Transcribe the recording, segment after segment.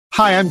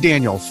Hi, I'm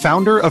Daniel,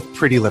 founder of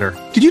Pretty Litter.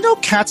 Did you know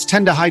cats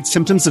tend to hide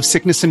symptoms of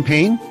sickness and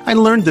pain? I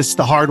learned this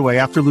the hard way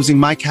after losing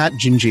my cat,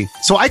 Gingy.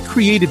 So I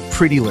created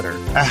Pretty Litter,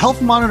 a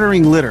health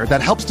monitoring litter that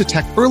helps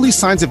detect early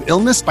signs of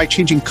illness by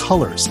changing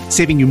colors,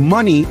 saving you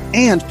money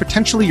and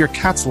potentially your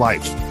cat's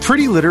life.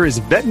 Pretty Litter is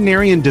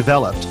veterinarian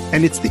developed,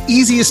 and it's the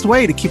easiest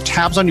way to keep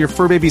tabs on your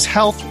fur baby's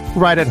health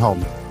right at home.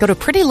 Go to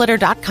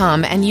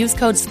prettylitter.com and use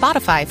code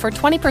SPOTIFY for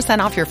 20%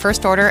 off your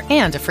first order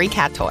and a free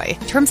cat toy.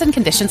 Terms and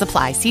conditions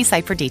apply. See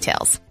site for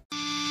details.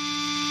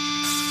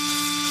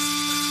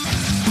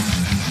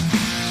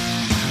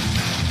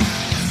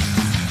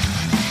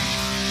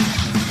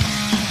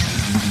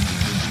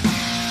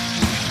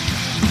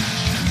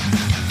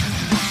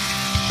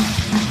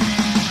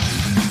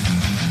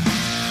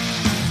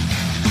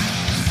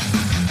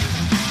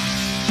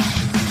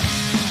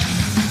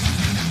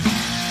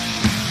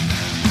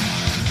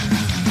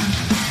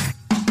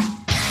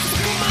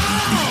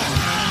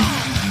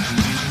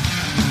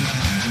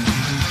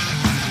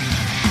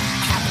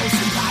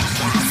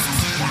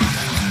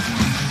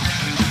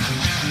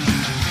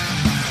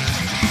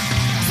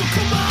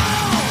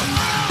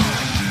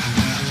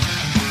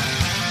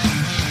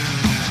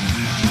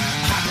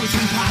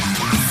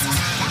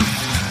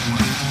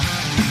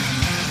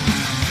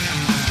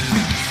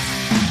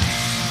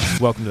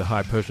 Welcome to the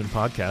High Potion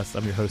Podcast.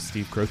 I'm your host,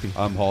 Steve Crothy.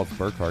 I'm Halls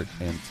Burkhart,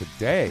 and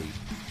today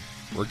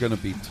we're going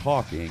to be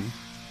talking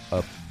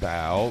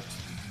about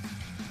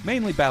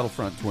mainly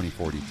Battlefront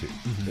 2042.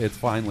 Mm-hmm. It's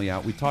finally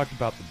out. We talked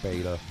about the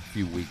beta a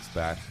few weeks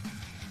back.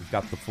 We've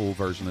got the full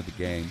version of the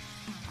game.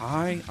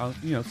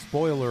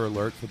 Spoiler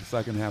alert for the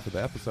second half of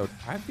the episode,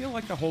 I feel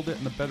like I hold it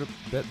in a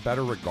bit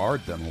better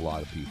regard than a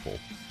lot of people.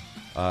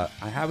 I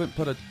haven't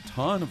put a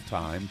ton of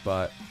time,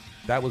 but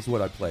that was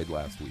what I played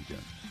last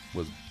weekend,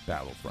 was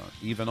Battlefront.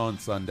 Even on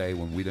Sunday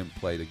when we didn't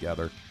play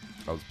together,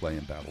 I was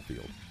playing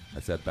Battlefield.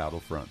 I said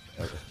Battlefront,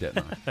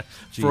 didn't I?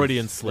 Jeez,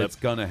 Freudian slip. It's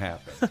gonna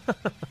happen.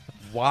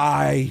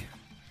 Why?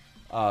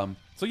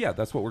 So yeah,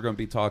 that's what we're going to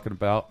be talking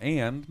about,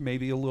 and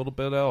maybe a little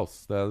bit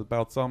else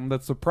about something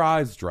that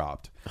surprise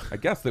dropped. I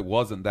guess it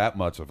wasn't that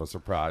much of a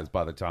surprise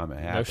by the time it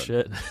happened. No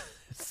shit.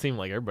 It seemed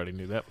like everybody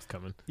knew that was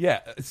coming.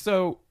 Yeah,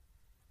 so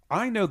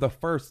I know the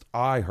first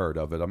I heard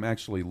of it, I'm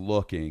actually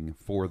looking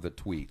for the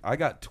tweet. I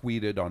got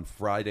tweeted on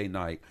Friday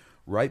night,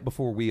 right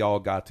before we all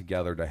got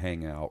together to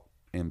hang out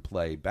and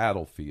play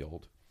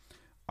Battlefield.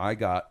 I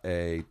got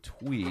a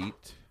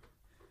tweet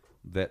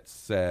that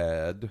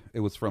said,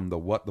 it was from the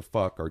What the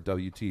Fuck or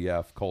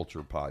WTF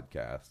Culture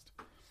podcast.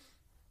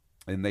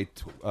 And they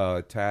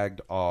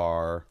tagged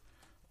our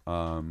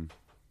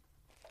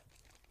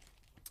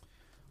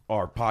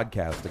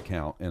podcast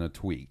account in a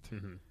tweet.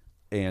 Mm-hmm.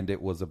 And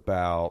it was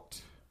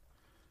about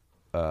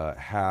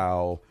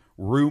how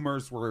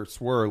rumors were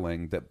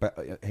swirling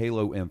that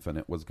Halo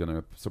Infinite was going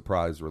to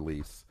surprise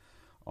release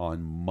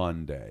on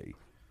Monday.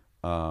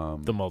 The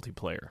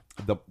multiplayer.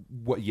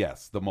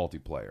 Yes, the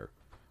multiplayer.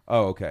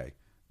 Oh, okay.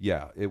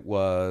 Yeah, it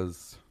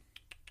was.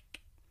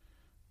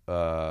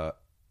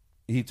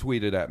 He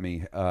tweeted at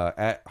me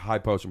at High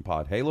Potion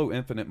Pod. Halo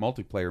Infinite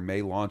multiplayer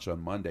may launch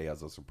on Monday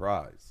as a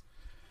surprise,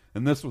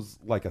 and this was,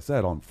 like I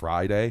said, on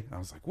Friday. I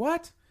was like,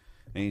 "What?"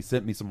 And he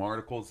sent me some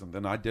articles, and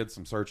then I did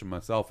some searching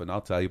myself. And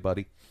I'll tell you,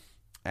 buddy,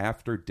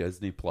 after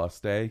Disney Plus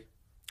Day,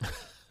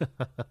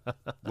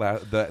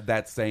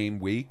 that same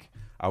week,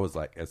 I was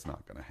like, "It's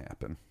not going to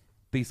happen.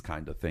 These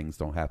kind of things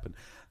don't happen."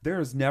 There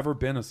has never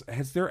been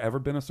has there ever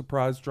been a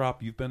surprise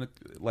drop? You've been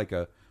what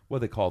do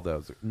they call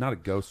those? Not a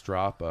ghost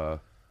drop,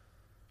 a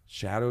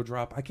shadow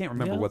drop. I can't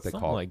remember what they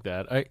call like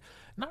that.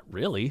 Not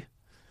really.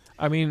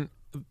 I mean,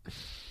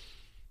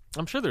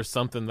 I'm sure there's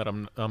something that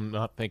I'm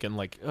not thinking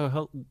like,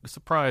 oh,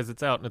 surprise,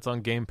 it's out and it's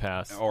on Game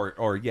Pass.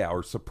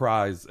 Or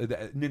surprise.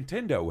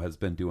 Nintendo has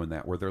been doing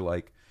that where they're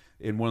like,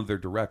 in one of their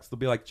directs, they'll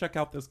be like, check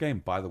out this game.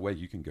 By the way,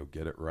 you can go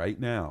get it right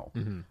now.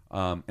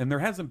 Mm-hmm. And there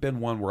hasn't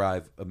been one where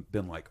I've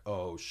been like,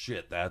 oh,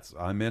 shit,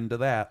 I'm into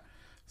that.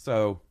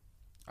 So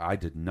I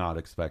did not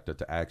expect it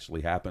to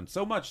actually happen.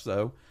 So much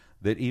so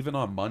that even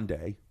on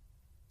Monday,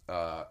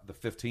 the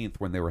 15th,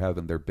 when they were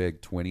having their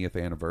big 20th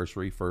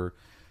anniversary for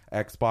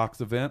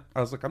Xbox event, I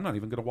was like, I'm not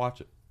even going to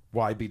watch it.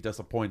 Why be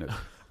disappointed?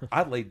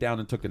 I laid down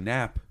and took a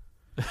nap.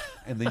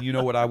 And then you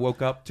know what I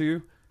woke up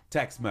to?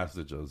 Text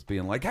messages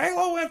being like,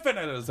 Halo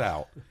Infinite is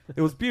out.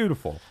 It was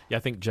beautiful. Yeah, I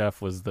think Jeff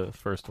was the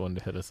first one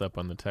to hit us up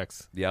on the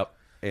text. Yep.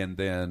 And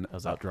then I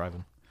was out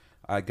driving.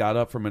 I got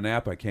up from a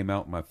nap. I came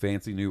out. My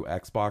fancy new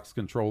Xbox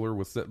controller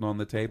was sitting on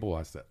the table.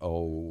 I said,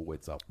 oh,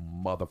 it's a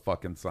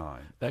motherfucking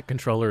sign. That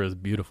controller is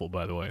beautiful,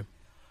 by the way.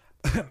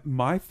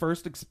 My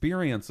first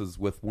experiences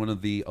with one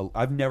of the...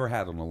 I've never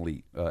had an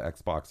Elite,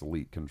 Xbox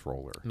Elite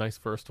controller. Nice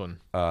first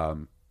one.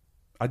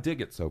 I dig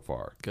it so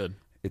far. Good.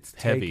 It's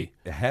heavy,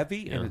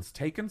 yeah. And it's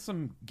taken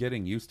some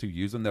getting used to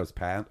using those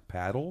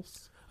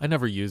paddles. I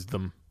never used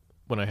them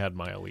when I had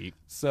my Elite.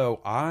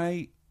 So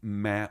I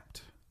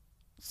mapped...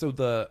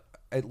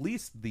 at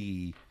least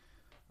the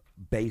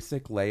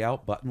basic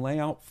layout, button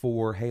layout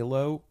for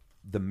Halo,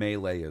 the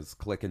melee is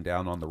clicking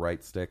down on the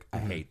right stick. I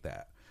hate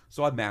that.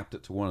 So I mapped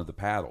it to one of the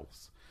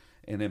paddles.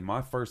 And in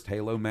my first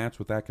Halo match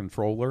with that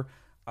controller,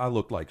 I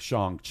looked like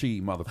Shang-Chi,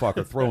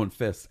 motherfucker, throwing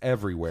fists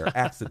everywhere,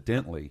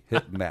 accidentally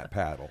hitting that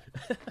paddle.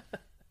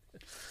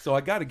 So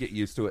I got to get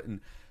used to it. And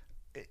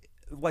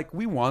like,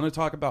 we want to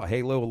talk about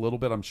Halo a little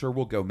bit. I'm sure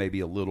we'll go maybe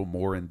a little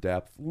more in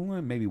depth.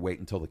 We'll maybe wait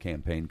until the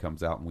campaign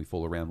comes out and we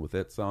fool around with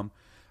it some.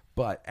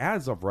 But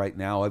as of right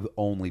now, I've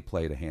only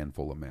played a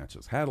handful of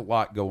matches. Had a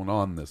lot going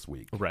on this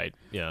week. Right,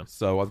 yeah.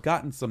 So I've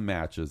gotten some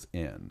matches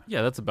in.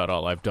 Yeah, that's about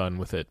all I've done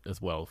with it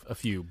as well. A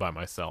few by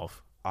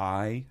myself.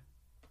 I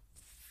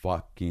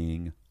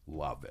fucking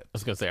love it. I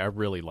was going to say, I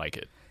really like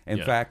it.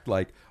 In fact,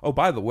 like, oh,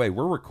 by the way,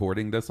 we're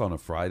recording this on a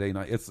Friday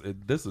night.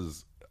 This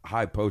is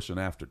High Potion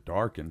After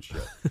Dark and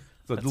shit.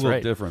 It's a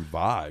little different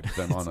vibe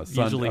than on a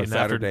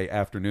Saturday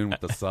afternoon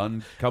with the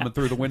sun coming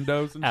through the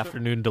windows and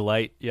afternoon shit.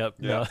 Delight. Yep.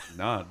 Yeah.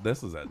 Nah,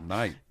 this is at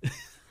night. You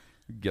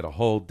get a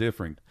whole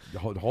different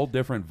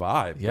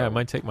vibe. Yeah, I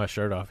might take my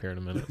shirt off here in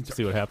a minute to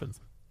see what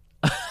happens.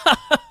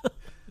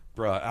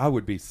 Bruh, I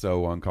would be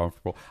so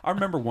uncomfortable. I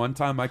remember one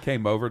time I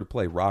came over to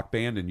play Rock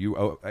Band and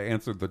you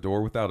answered the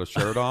door without a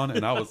shirt on,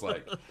 and I was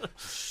like,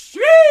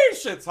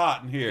 sheesh, it's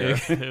hot in here.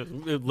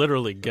 It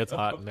literally gets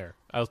hot in there.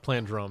 I was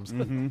playing drums.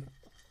 Mm-hmm.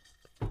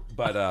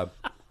 But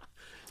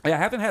I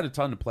haven't had a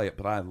ton to play it,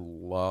 but I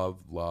love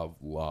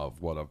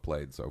what I've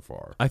played so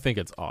far. I think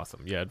it's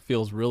awesome. Yeah, it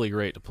feels really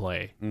great to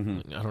play.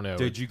 Mm-hmm. I don't know.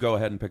 Did you go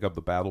ahead and pick up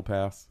the Battle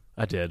Pass?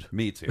 I did.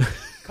 Me too.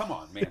 Come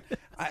on, man.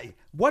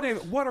 What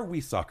are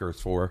we suckers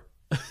for?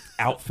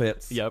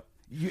 Outfits. Yep.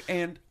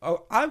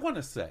 I want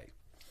to say,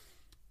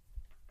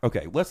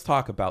 okay, let's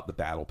talk about the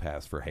Battle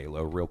Pass for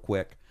Halo real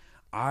quick.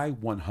 I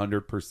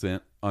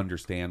 100%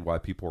 understand why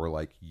people are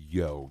like,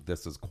 yo,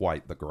 this is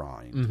quite the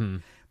grind. Mm-hmm.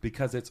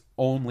 Because it's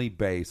only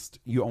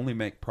you only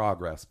make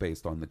progress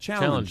based on the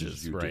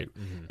challenges you right.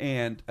 do. Mm-hmm.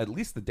 And at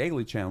least the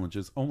daily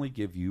challenges only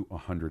give you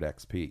 100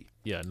 XP.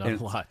 Yeah, not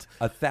a lot.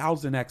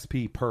 1,000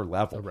 XP per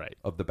level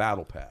of the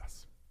Battle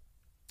Pass.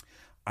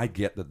 I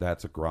get that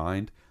that's a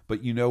grind,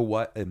 but you know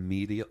what?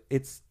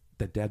 It's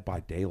the Dead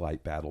by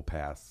Daylight Battle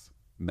Pass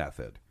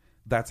method.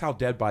 That's how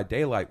Dead by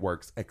Daylight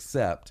works,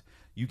 except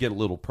you get a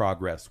little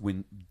progress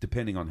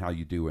depending on how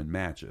you do in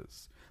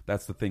matches.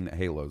 That's the thing that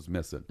Halo's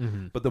missing.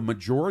 Mm-hmm. But the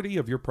majority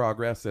of your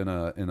progress in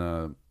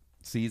a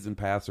season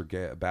pass or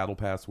battle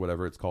pass,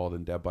 whatever it's called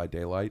in Dead by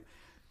Daylight,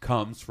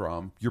 comes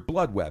from your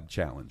Blood Web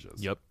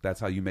challenges. Yep, that's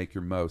how you make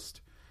your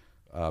most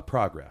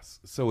progress.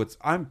 So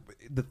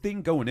the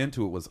thing going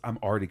into it was I'm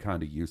already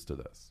kind of used to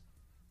this.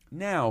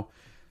 Now,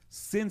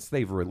 since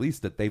they've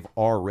released it, they've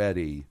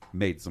already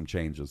made some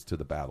changes to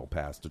the Battle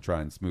Pass to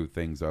try and smooth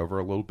things over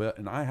a little bit,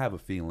 and I have a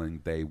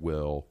feeling they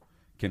will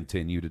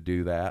continue to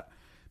do that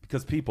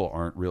because people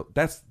aren't real.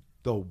 That's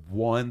the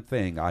one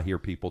thing I hear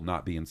people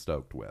not being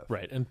stoked with.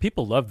 Right, and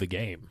people love the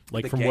game.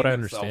 Like, from what I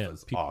understand,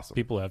 awesome.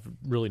 People have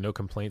really no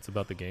complaints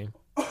about the game.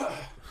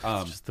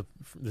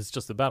 It's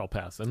just the Battle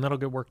Pass, and that'll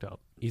get worked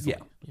out easily.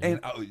 Yeah, and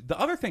the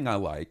other thing I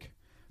like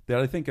that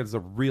I think is a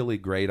really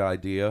great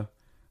idea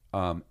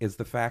is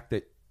the fact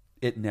that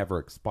it never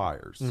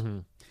expires. Mm-hmm.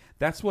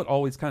 That's what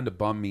always kind of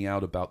bummed me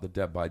out about the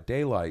Dead by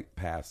Daylight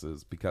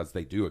passes, because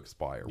they do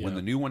expire. Yeah. When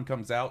the new one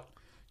comes out,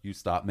 you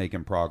stop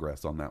making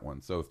progress on that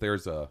one. So if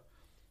there's a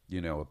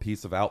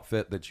piece of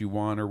outfit that you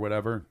want or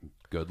whatever,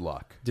 good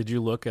luck. Did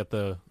you look at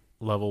the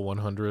level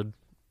 100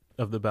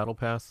 of the Battle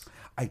Pass?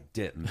 I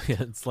didn't.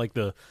 It's like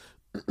the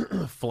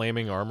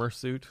flaming armor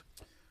suit.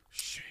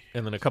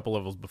 And then a couple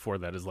levels before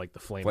that is like the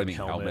flaming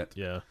helmet.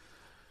 Yeah.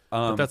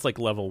 But that's like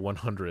level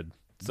 100.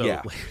 So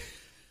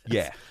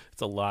yeah.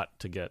 It's a lot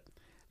to get.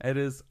 It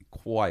is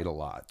quite a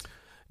lot.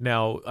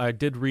 Now, I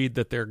did read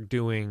that they're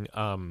doing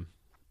an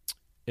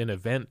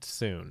event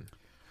soon.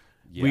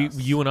 Yes.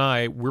 You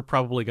and we're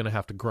probably going to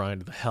have to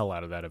grind the hell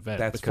out of that event.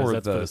 That's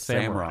for the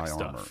samurai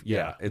stuff. Armor.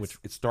 Yeah,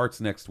 it starts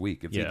next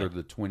week. It's either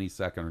the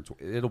 22nd or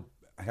it'll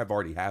have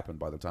already happened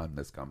by the time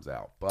this comes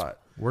out.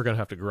 But we're going to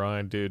have to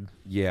grind, dude.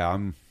 Yeah,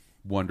 I'm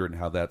wondering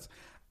how that's...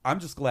 I'm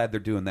just glad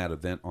they're doing that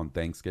event on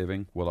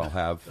Thanksgiving. Well, I'll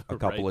have a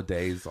couple of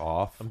days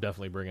off. I'm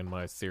definitely bringing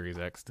my Series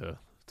X to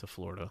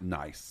Florida.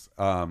 Nice.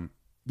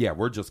 Yeah,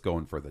 we're just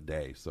going for the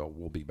day, so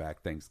we'll be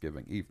back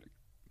Thanksgiving evening.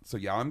 So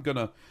yeah, I'm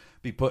gonna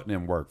be putting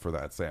in work for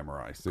that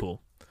samurai suit.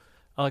 Cool.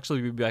 I'll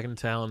actually be back in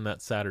town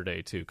that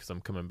Saturday too, because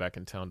I'm coming back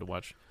in town to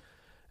watch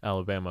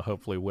Alabama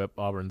hopefully whip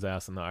Auburn's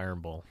ass in the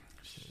Iron Bowl.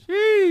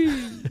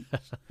 Yeah,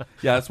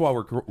 that's why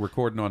we're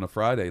recording on a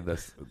Friday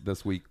this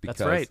week. Because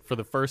that's right, for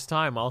the first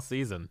time all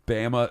season.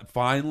 Bama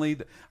finally.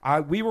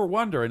 We were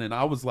wondering, and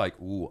I was like,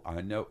 "Ooh, I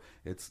know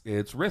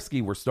it's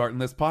risky. We're starting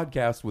this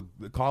podcast with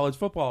the college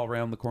football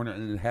around the corner,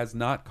 and it has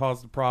not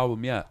caused a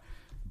problem yet."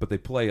 But they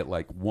play at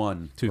like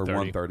 1 or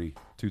 1:30,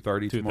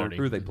 2:30 tomorrow.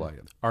 Who are they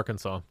playing?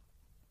 Arkansas.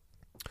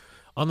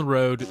 On the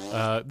road,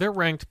 they're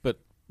ranked, but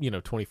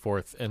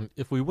 24th. And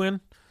if we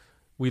win,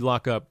 we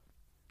lock up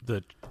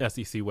the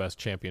SEC West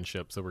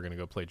championship. So we're going to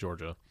go play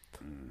Georgia.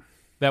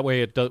 That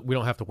way, we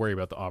don't have to worry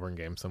about the Auburn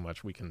game so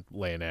much. We can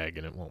lay an egg,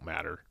 and it won't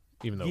matter.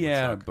 Even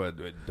though but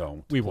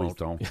don't. We Please won't.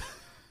 Don't.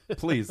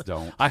 Please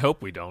don't. I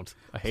hope we don't.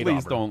 I hate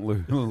Please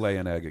Auburn. don't lay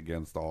an egg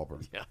against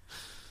Auburn. Yeah.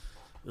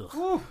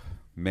 Whew.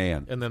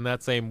 Man. And then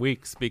that same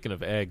week, speaking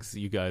of eggs,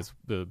 you guys,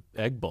 the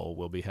Egg Bowl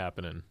will be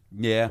happening.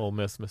 Yeah. Ole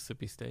Miss,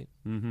 Mississippi State.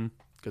 Mm-hmm.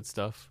 Good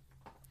stuff.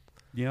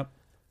 Yep.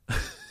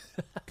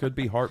 Could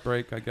be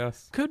heartbreak, I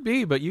guess. Could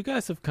be, but you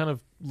guys have kind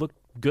of looked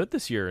good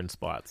this year in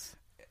spots.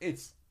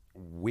 It's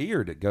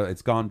weird.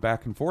 It's gone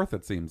back and forth,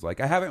 it seems like.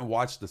 I haven't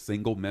watched a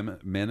single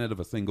minute of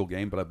a single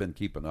game, but I've been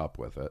keeping up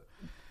with it.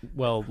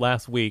 Well,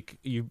 last week,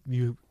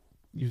 you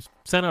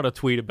sent out a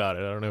tweet about it.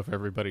 I don't know if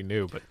everybody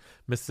knew, but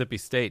Mississippi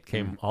State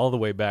came all the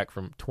way back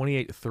from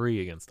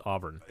 28-3 against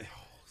Auburn.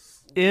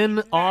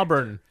 In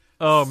Auburn.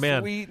 Oh,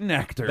 man. Sweet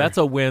nectar. That's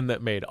a win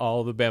that made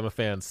all the Bama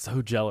fans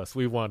so jealous.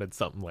 We wanted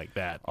something like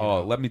that. you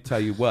know? Let me tell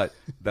you what.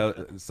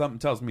 Something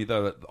tells me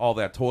that all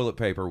that toilet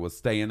paper was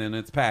staying in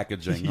its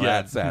packaging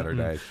that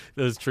Saturday.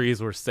 Those trees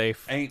were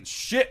safe. Ain't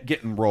shit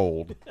getting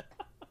rolled.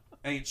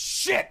 Ain't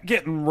shit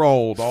getting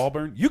rolled,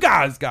 Auburn. You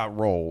guys got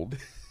rolled.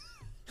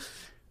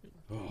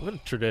 What a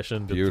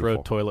tradition to Beautiful.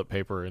 throw toilet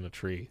paper in a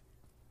tree.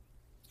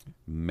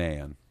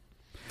 Man.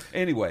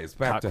 Anyways,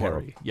 back Hot to Halo.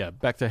 quarry. Yeah,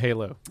 back to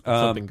Halo.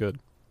 Something good.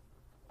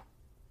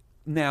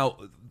 Now,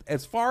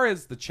 as far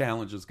as the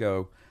challenges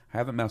go, I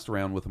haven't messed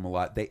around with them a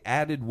lot. They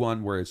added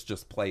one where it's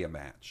just play a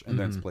match, and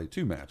then it's play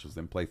 2 matches,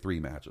 then play 3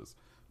 matches.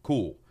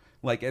 Cool.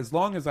 Like, as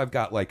long as I've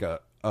got, like, a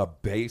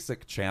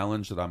basic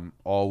challenge that I'm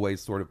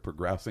always sort of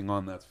progressing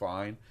on, that's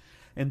fine.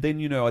 And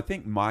then, I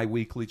think my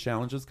weekly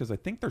challenges, because I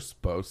think they're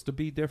supposed to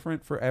be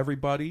different for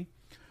everybody,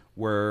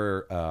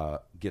 were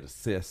get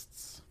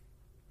assists,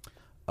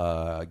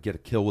 get a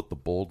kill with the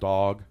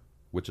Bulldog,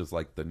 which is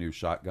like the new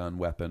shotgun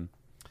weapon,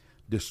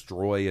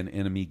 destroy an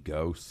enemy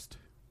ghost,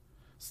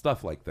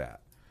 stuff like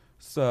that.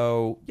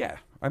 So, yeah,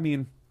 I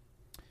mean,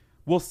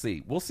 we'll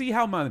see. We'll see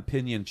how my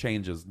opinion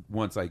changes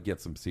once I get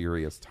some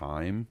serious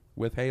time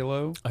with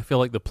Halo. I feel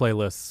like the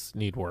playlists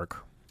need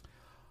work.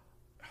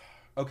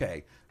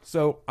 Okay,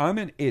 so I'm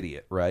an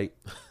idiot, right?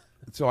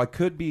 So I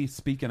could be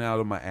speaking out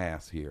of my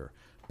ass here,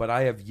 but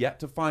I have yet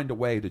to find a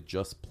way to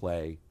just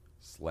play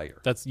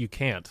Slayer. You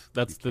can't.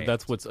 That's You can't.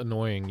 that's what's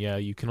annoying. Yeah,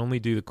 you can only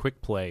do the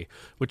quick play,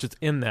 which is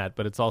in that,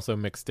 but it's also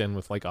mixed in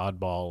with like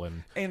Oddball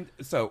and And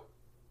so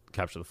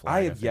Capture the Flag.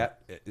 I have think.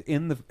 yet,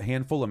 in the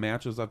handful of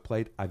matches I've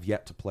played, I've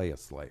yet to play a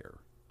Slayer.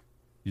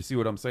 You see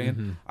what I'm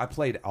saying? I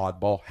played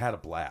Oddball, had a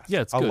blast.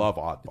 Yeah, it's I good. love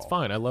Oddball. It's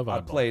fine. I love Oddball.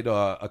 I played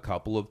a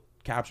couple of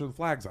Capture the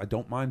Flags. I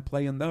don't mind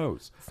playing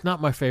those. It's not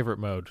my favorite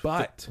mode.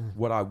 But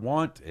what I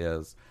want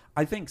is,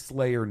 I think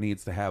Slayer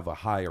needs to have a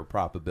higher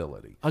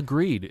probability.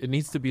 Agreed. It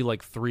needs to be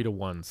like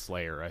 3-1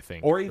 Slayer, I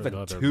think. Or than even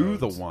other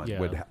 2-1 modes. Yeah.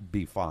 would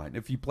be fine.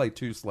 If you play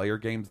 2 Slayer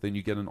games, then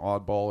you get an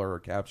Oddball or a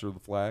Capture the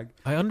Flag.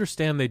 I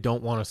understand they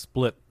don't want to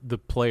split the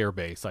player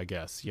base, I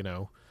guess,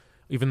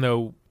 even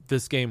though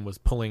this game was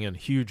pulling in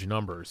huge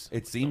numbers.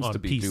 It seems on to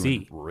be PC.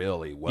 doing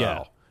really well.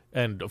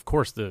 Yeah. And of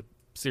course the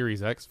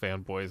Series X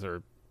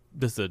fanboys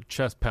this is a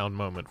chest pound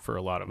moment for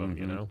a lot of them,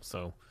 Mm-hmm.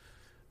 So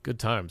good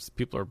times.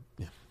 People are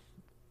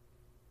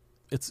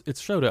it's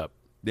showed up.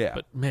 Yeah.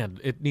 But man,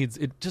 it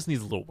just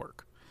needs a little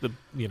work.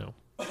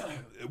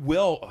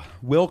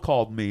 Will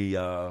called me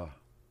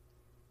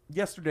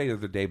yesterday or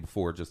the day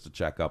before just to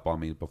check up on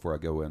me before I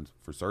go in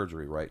for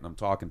surgery, right? And I'm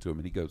talking to him,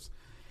 and he goes,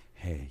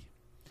 "Hey,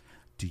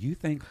 do you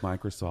think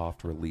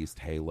Microsoft released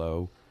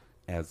Halo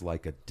as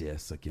like a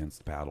diss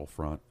against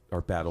Battlefront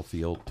or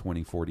Battlefield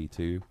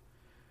 2042?"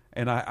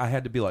 And I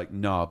had to be like,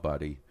 "Nah,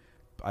 buddy.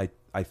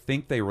 I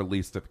think they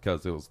released it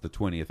because it was the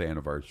 20th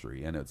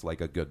anniversary, and it's like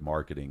a good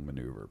marketing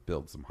maneuver,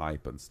 build some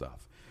hype and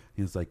stuff."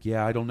 He's like,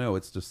 "Yeah, I don't know.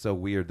 It's just so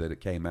weird that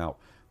it came out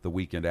the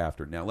weekend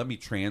after." Now, let me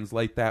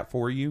translate that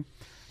for you.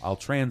 I'll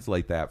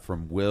translate that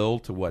from Will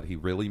to what he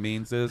really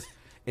means is,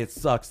 it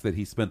sucks that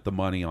he spent the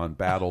money on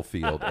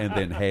Battlefield and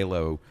then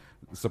Halo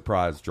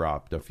surprise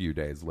dropped a few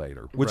days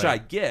later, which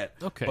Right. I get.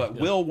 Okay, But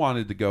yeah. Will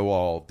wanted to go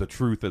all the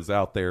truth is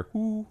out there,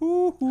 hoo,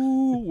 hoo,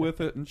 hoo, with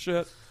it and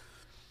shit.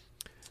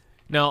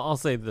 Now, I'll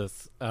say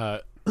this,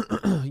 at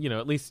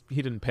least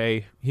he didn't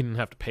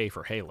have to pay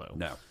for Halo.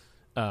 No.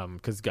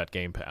 Because he's got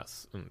Game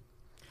Pass, and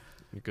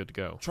you're good to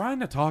go. Trying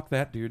to talk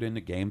that dude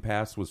into Game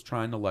Pass was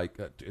trying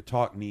to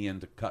talk me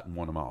into cutting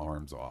one of my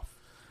arms off.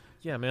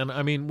 Yeah, man.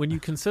 I mean, when you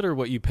consider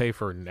what you pay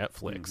for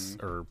Netflix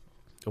Mm-hmm. or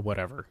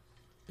whatever,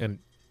 and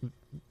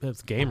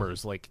as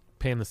gamers, like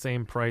paying the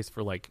same price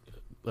for like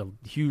a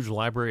huge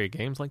library of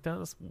games like that,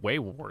 that's way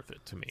worth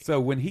it to me. So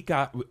when he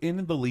got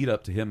in the lead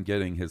up to him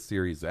getting his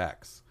Series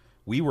X,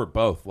 we were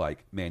both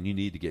like, "Man, you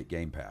need to get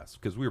Game Pass,"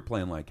 because we were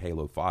playing like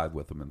Halo 5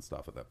 with him and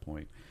stuff at that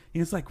point.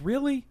 He's like,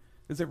 "Really?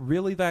 Is it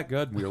really that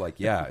good?" And we were like,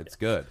 "Yeah, it's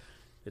good."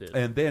 It is.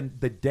 And then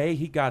the day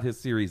he got his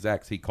Series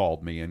X, he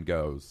called me and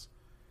goes,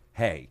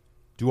 "Hey,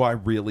 do I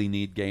really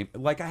need Game?"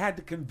 Like, I had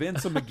to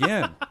convince him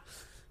again.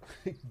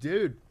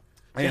 Dude.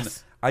 And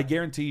Yes. I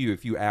guarantee you,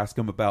 if you ask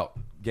him about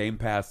Game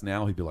Pass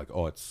now, he'd be like,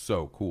 "Oh, it's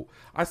so cool."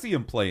 I see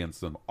him playing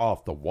some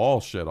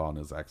off-the-wall shit on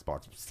his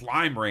Xbox.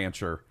 Slime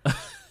Rancher.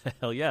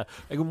 Hell yeah.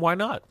 Like, why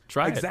not?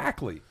 Try it.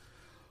 Exactly.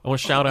 I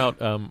want to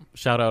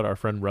shout out our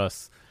friend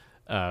Russ.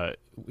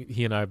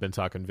 He and I have been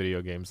talking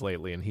video games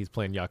lately, and he's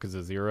playing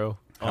Yakuza 0.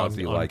 How's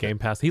he like Game it?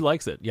 Pass. He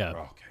likes it. Yeah.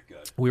 Okay,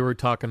 good. We were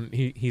talking.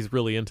 He's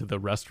really into the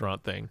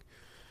restaurant thing,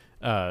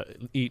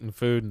 eating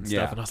food and stuff.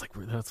 Yeah. And I was like,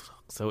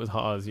 so is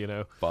Hawes.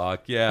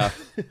 Fuck yeah.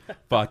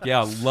 Fuck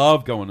yeah. I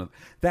love going to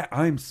that.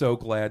 I'm so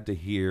glad to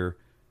hear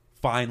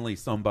finally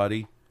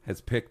somebody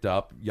has picked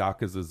up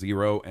Yakuza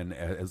 0 and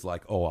is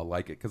like, oh, I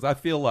like it. Because I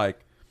feel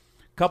like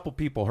a couple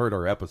people heard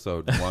our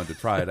episode and wanted to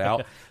try it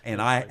out,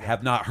 and I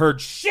have not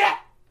heard shit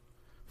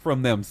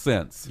from them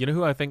since. You know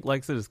who I think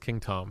likes it is King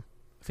Tom.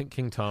 I think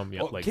King Tom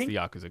likes King- the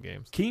Yakuza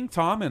games. King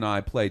Tom and I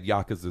played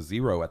Yakuza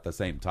 0 at the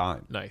same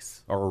time.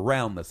 Nice. Or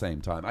around the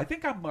same time. I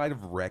think I might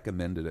have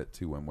recommended it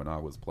to him when I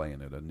was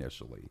playing it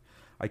initially.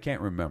 I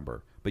can't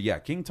remember. But yeah,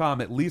 King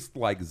Tom at least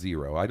likes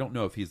 0. I don't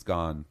know if he's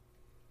gone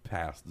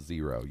past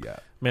 0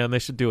 yet. Man, they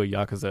should do a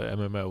Yakuza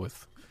MMO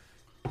with.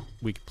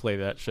 We could play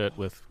that shit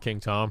with King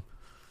Tom.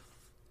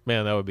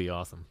 Man, that would be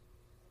awesome.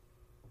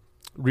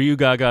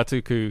 Ryuga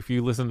Gatuku, if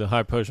you listen to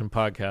High Potion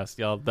podcast,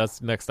 y'all, that's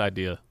the next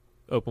idea.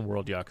 Open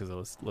world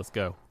Yakuza. Let's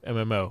go.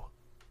 MMO.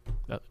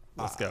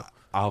 Let's go.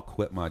 I'll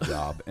quit my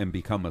job and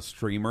become a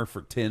streamer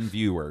for 10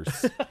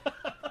 viewers.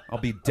 I'll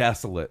be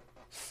desolate.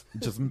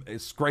 Just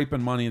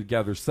scraping money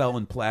together,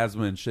 selling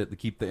plasma and shit to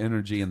keep the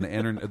energy and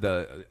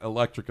the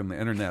electric and the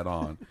internet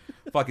on.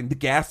 Fucking the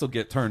gas will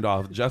get turned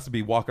off just to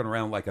be walking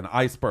around like an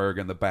iceberg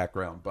in the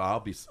background. But I'll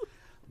be.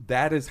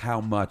 That is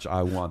how much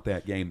I want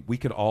that game. We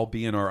could all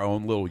be in our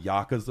own little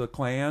Yakuza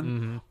clan.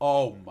 Mm-hmm.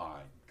 Oh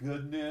my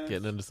goodness!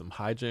 Getting into some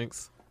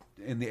hijinks.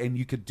 And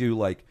you could do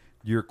like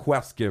your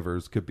quest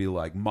givers could be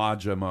like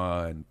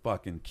Majima and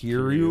fucking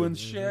Kiryu and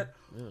shit.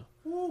 Yeah.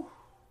 Woo.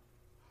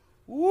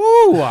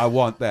 Woo! I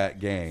want that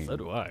game. So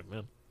do I,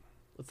 man.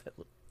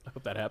 I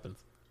hope that happens.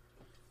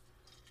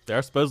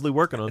 They're supposedly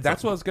working on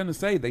That's something. what I was going to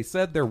say. They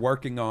said they're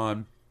working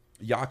on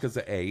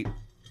Yakuza 8.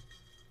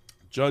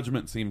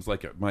 Judgment seems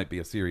like it might be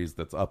a series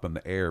that's up in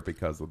the air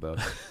because of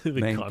the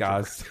main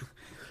guy's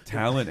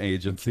talent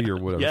agency or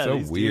whatever. Yeah, So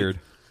these weird.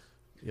 dudes.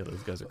 Yeah,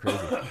 those guys are crazy.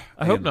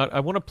 I hope not. I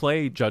want to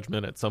play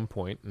Judgment at some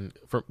point, and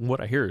from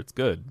what I hear, it's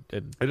good.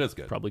 And It is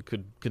good. Probably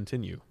could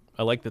continue.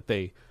 I like that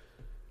they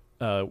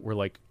were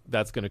like,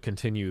 that's going to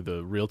continue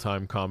the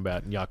real-time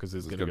combat, and Yakuza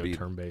is going to go be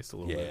turn-based a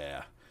little bit.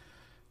 Yeah.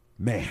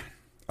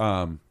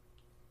 Man.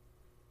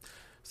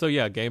 So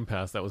yeah, Game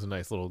Pass. That was a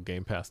nice little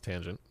Game Pass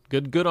tangent.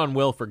 Good on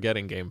Will for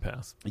getting Game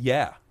Pass.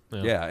 Yeah.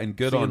 Yeah. Yeah. And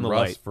good Seeing on the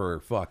Russ light. for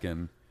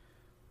fucking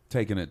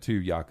taking it to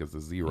Yakuza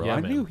 0. Yeah,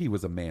 I man. knew he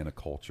was a man of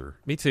culture.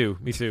 Me too.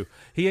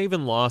 He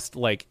even lost,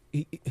 like,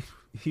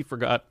 he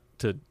forgot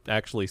to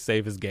actually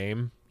save his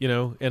game,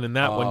 and in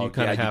that one you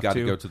kind of have gotta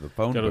to go to the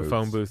phone go to the booths.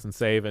 phone booth and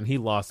save, and he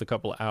lost a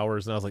couple of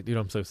hours, and I was like, dude,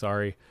 I'm so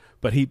sorry.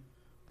 But he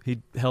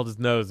held his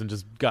nose and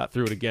just got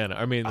through it again.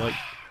 I mean, like,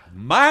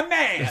 My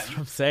man. that's what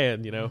I'm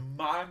saying,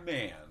 My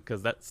man.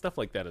 because that stuff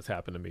like that has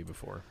happened to me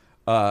before.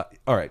 All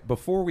right,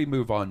 before we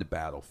move on to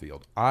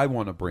Battlefield, I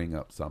want to bring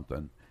up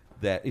something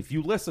that if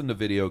you listen to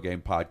video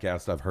game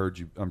podcasts,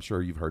 I'm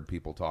sure you've heard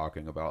people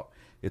talking about.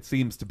 It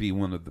seems to be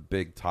one of the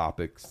big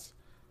topics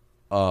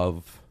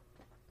of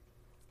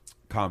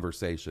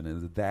conversation,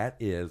 and that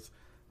is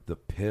the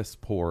piss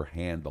poor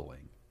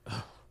handling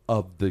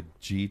of the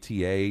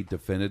GTA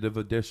Definitive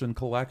Edition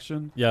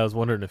collection. Yeah, I was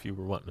wondering if you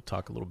were wanting to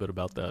talk a little bit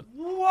about that.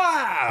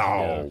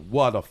 Wow,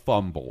 what a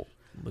fumble.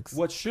 Looks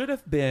What should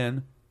have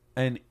been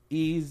an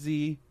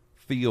easy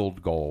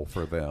field goal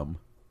for them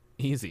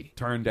easy.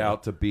 turned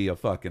out to be a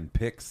fucking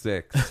pick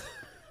six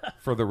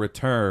for the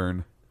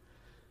return,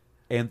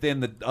 and then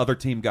the other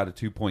team got a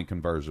 2-point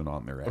conversion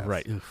on their ass.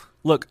 Right.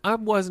 Look, I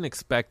wasn't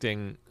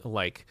expecting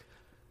like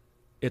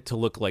it to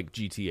look like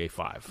GTA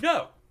 5.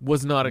 No.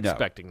 Was not No.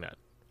 expecting that.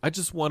 I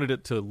just wanted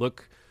it to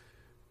look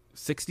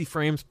 60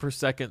 frames per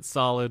second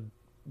solid,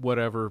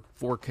 whatever,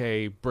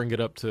 4K, bring it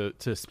up to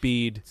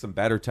speed, Some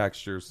better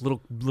textures.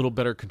 little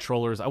better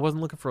controllers. I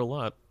wasn't looking for a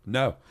lot.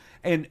 No.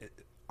 And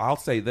I'll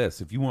say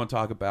this, if you want to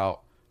talk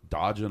about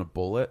dodging a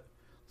bullet,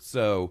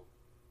 so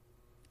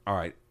all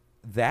right,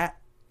 that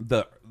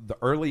the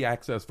early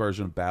access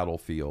version of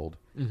Battlefield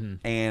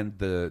and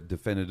the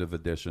Definitive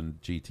Edition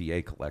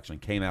GTA collection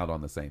came out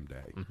on the same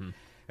day.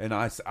 And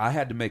I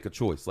had to make a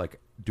choice. Like,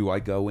 do I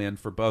go in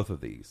for both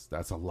of these?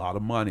 That's a lot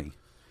of money.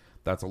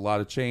 That's a lot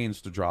of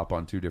change to drop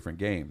on two different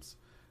games.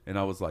 And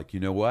I was like,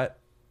 you know what?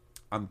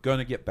 I'm going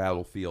to get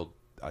Battlefield.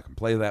 I can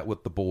play that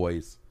with the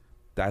boys.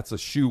 That's a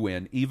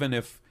shoe-in. Even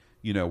if,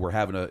 we're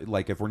having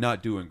if we're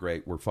not doing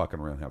great, we're fucking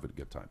around having a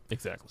good time.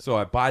 Exactly. So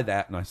I buy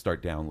that and I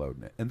start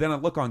downloading it. And then I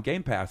look on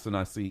Game Pass and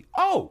I see,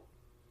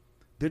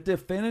 the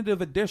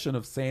Definitive Edition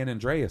of San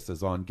Andreas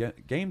is on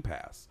Game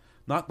Pass.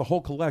 Not the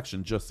whole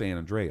collection, just San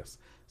Andreas.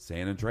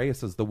 San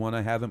Andreas is the one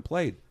I haven't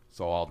played,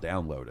 so I'll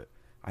download it.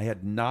 I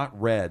had not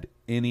read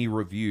any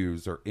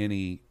reviews or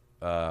any,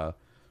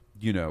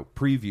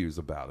 previews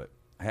about it.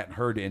 I hadn't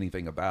heard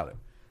anything about it.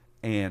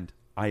 And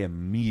I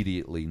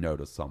immediately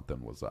noticed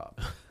something was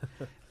up.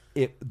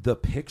 The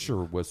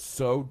picture was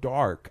so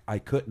dark, I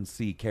couldn't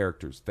see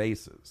characters'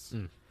 faces.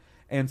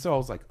 And so I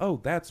was like, oh,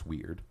 that's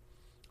weird.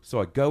 So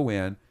I go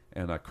in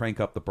and I crank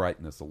up the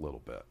brightness a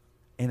little bit.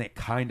 And it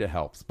kind of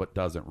helps, but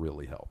doesn't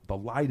really help. The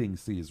lighting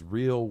sees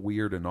real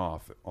weird and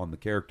off on the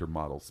character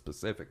model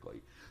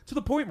specifically, to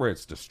the point where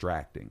it's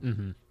distracting.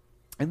 Mm-hmm.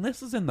 And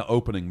this is in the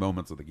opening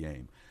moments of the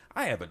game.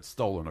 I haven't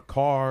stolen a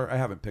car. I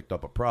haven't picked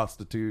up a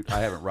prostitute. I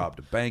haven't robbed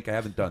a bank. I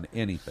haven't done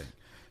anything.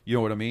 You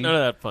know what I mean? None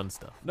of that fun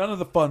stuff. None of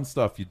the fun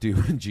stuff you do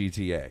in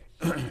GTA.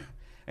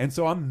 And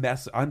so I'm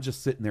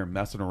just sitting there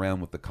messing around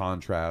with the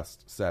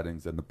contrast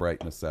settings and the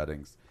brightness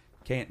settings.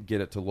 Can't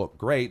get it to look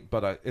great,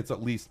 but it's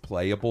at least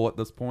playable at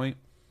this point.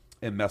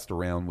 And messed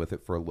around with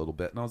it for a little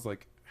bit. And I was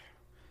like,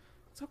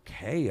 it's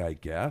okay, I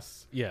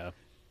guess. Yeah.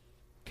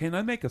 Can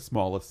I make a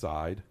small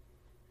aside?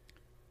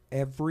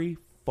 Every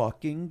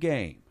fucking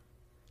game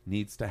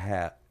needs to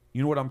have,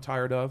 you know what I'm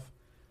tired of?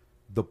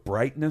 The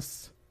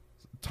brightness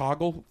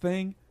toggle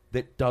thing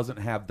that doesn't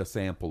have the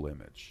sample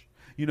image.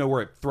 You know,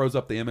 where it throws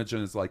up the image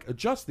and it's like,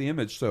 adjust the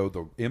image so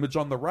the image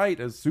on the right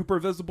is super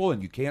visible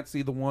and you can't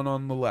see the one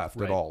on the left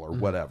at all, or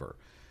whatever.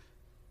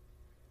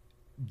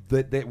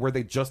 Where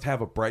they just have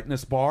a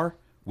brightness bar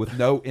with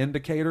no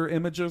indicator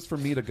images for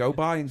me to go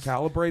by and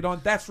calibrate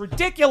on. That's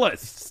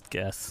ridiculous. Just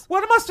guess.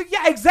 What am I supposed to?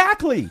 Yeah,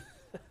 exactly.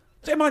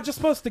 Am I just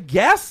supposed to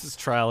guess? It's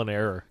trial and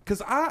error.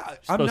 Because I'm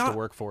supposed not to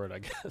work for it, I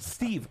guess.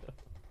 Steve,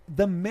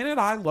 the minute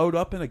I load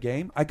up in a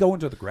game, I go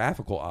into the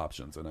graphical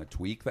options and I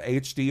tweak the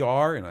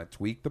HDR and I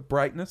tweak the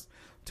brightness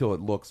till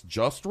it looks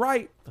just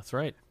right. That's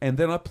right. And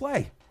then I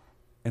play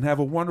and have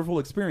a wonderful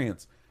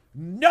experience.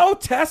 No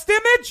test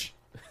image?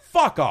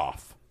 Fuck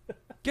off.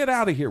 Get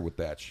out of here with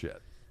that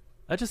shit.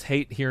 I just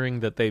hate hearing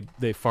that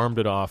they farmed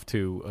it off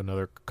to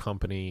another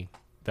company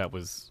that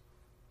was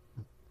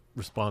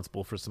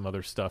responsible for some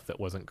other stuff that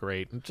wasn't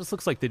great. It just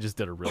looks like they just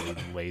did a really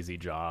lazy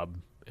job.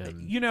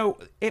 And you know,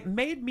 it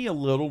made me a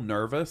little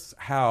nervous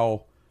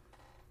how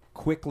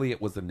quickly it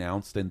was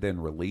announced and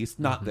then released.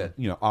 Not that,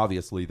 you know,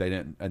 obviously they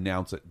didn't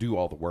announce it, do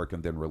all the work,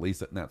 and then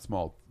release it in that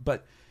small.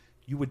 But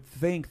you would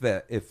think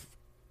that if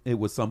it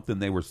was something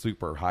they were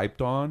super hyped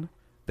on,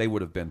 they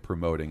would have been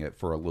promoting it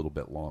for a little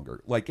bit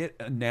longer. Like, it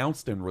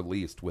announced and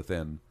released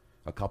within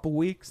a couple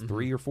weeks,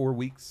 3 or 4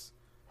 weeks,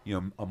 you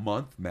know, a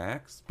month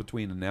max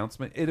between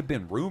announcement. It had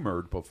been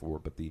rumored before,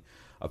 but the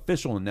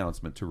official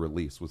announcement to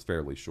release was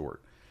fairly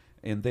short.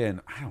 And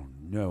then, I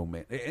don't know,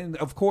 man. And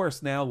of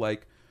course now,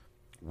 like,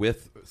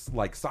 with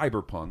like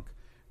Cyberpunk,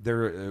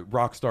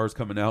 Rockstar's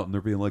coming out and they're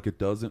being like, it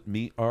doesn't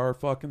meet our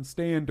fucking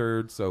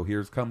standards, so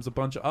here's comes a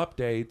bunch of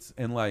updates.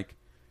 And like,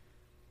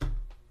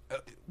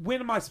 when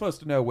am I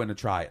supposed to know when to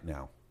try it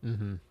now?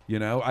 Mm-hmm. You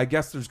know, I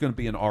guess there's going to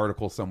be an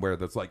article somewhere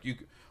that's like,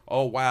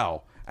 oh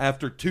wow,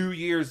 after 2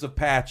 years of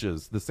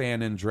patches, the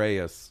San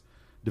Andreas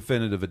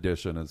Definitive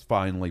Edition is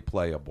finally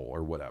playable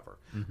or whatever.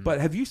 Mm-hmm.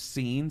 But have you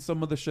seen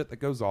some of the shit that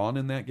goes on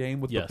in that game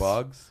with the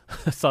bugs?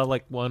 I saw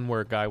like one where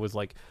a guy was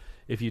like,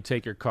 if you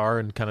take your car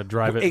and kind of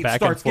drive it back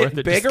and starts forth,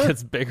 getting it just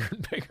gets bigger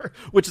and bigger,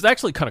 which is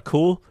actually kind of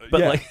cool.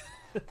 But like,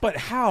 but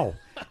how?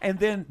 And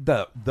then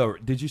the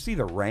did you see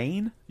the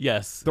rain?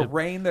 Yes, the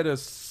rain that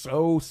is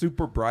so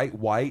super bright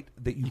white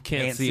that you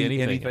can't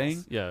see anything.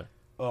 Else. Yeah.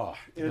 Oh,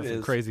 it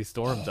is crazy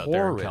storms horrid out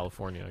there in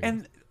California.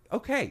 And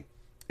okay,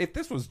 if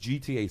this was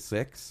GTA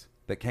 6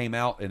 that came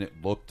out and it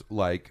looked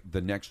like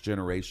the next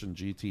generation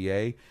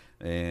GTA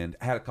and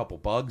had a couple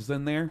bugs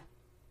in there,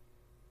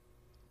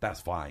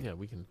 that's fine. Yeah,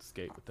 we can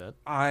skate with that.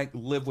 I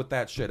live with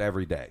that shit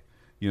every day.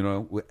 You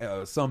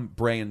know, some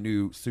brand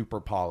new, super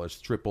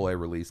polished AAA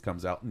release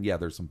comes out, and yeah,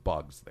 there's some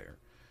bugs there.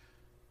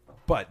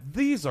 But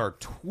these are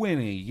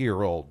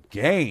 20-year-old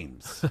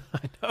games.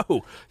 I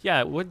know.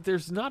 Yeah,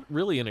 there's not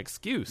really an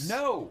excuse.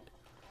 No.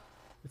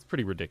 It's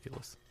pretty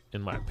ridiculous,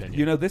 in my opinion.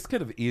 You know, this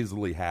could have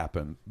easily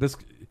happened.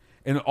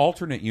 In an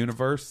alternate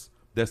universe,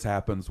 this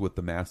happens with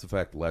the Mass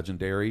Effect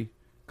Legendary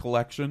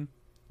collection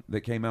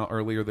that came out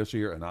earlier this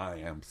year, and I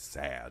am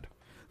sad.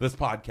 This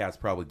podcast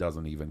probably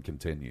doesn't even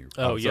continue.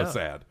 Oh, I'm so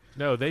sad.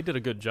 No, they did a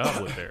good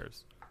job with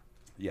theirs.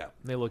 Yeah.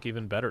 They look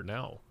even better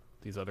now,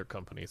 these other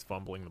companies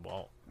fumbling the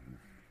ball.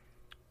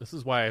 This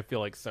is why I feel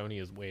like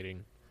Sony is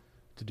waiting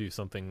to do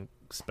something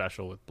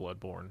special with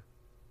Bloodborne.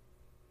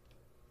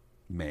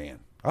 Man,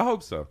 I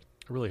hope so.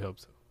 I really hope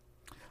so.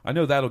 I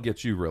know that'll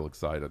get you real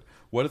excited.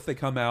 What if they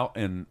come out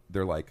and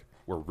they're like,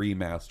 we're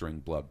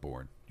remastering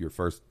Bloodborne?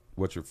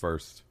 What's your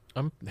first?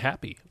 I'm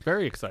happy.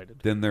 Very excited.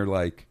 Then they're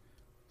like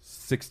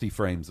 60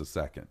 frames a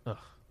second. Ugh.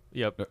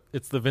 Yep.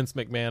 It's the Vince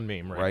McMahon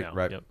meme right now.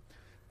 Right.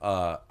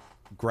 Yep.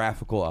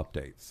 Graphical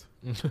updates.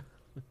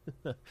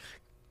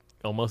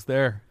 Almost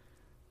there.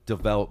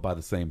 Developed by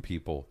the same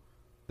people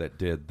that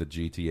did the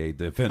GTA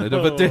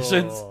Definitive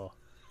Editions.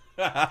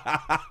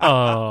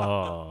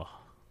 Oh.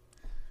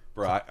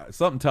 Bro,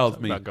 something tells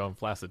me about going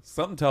flaccid.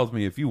 Something tells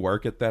me if you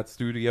work at that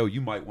studio, you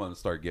might want to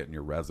start getting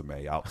your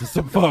resume out to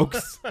some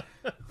folks.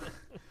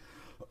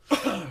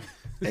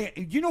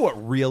 You know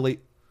what?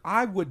 Really,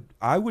 I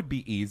would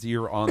be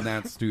easier on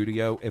that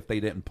studio if they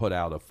didn't put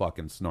out a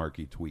fucking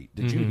snarky tweet.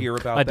 Did you hear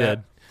about that? I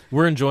did.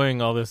 We're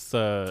enjoying all this.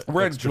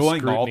 We're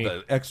enjoying all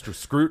the extra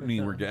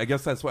scrutiny. I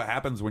guess that's what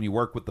happens when you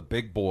work with the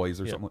big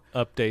boys or something.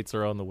 Updates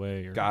are on the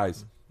way.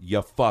 Guys,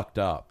 you fucked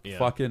up. Yeah.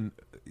 Fucking.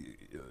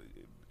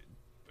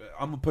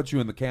 I'm gonna put you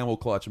in the camel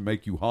clutch and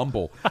make you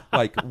humble.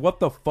 Like, what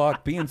the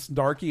fuck? Being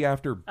snarky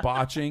after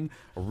botching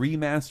a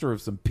remaster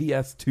of some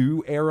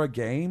PS2 era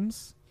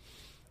games?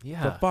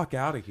 Yeah. The fuck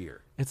out of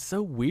here. It's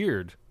so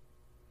weird.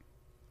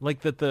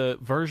 Like that the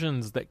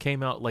versions that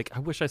came out, like I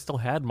wish I still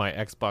had my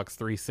Xbox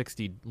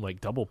 360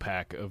 like double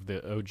pack of the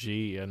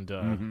OG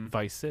and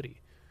Vice City.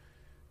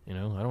 You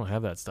know, I don't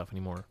have that stuff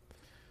anymore.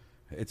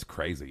 It's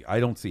crazy. I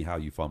don't see how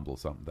you fumble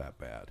something that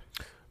bad.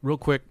 Real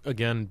quick,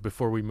 again,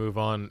 before we move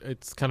on,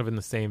 it's kind of in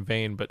the same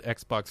vein, but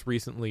Xbox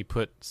recently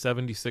put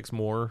 76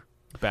 more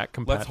back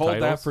compat Let's hold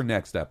titles. that for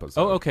next episode.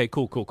 Oh, okay,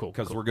 cool.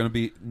 Because we're going to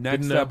be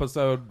next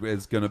episode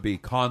is going to be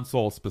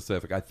console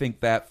specific. I think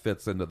that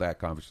fits into that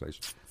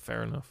conversation.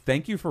 Fair enough.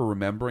 Thank you for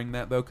remembering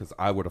that though, because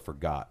I would have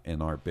forgot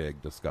in our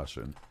big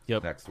discussion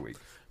next week.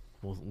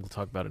 We'll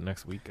talk about it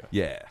next week.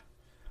 Yeah.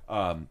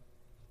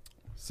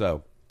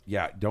 So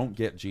yeah, don't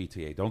get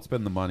GTA. Don't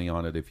spend the money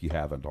on it if you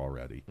haven't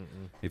already.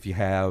 If you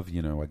have,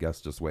 you know, I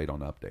guess just wait on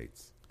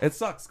updates. It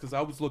sucks because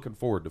I was looking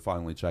forward to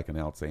finally checking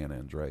out San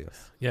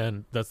Andreas. Yeah,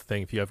 and that's the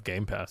thing. If you have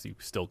Game Pass, you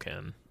still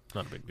can.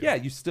 Not a big deal. Yeah,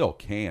 you still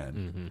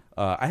can.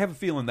 I have a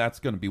feeling that's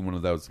going to be one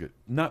of those,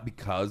 not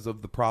because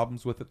of the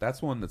problems with it.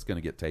 That's one that's going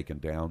to get taken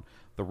down.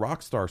 The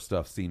Rockstar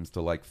stuff seems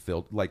to like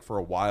fill, like for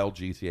a while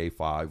GTA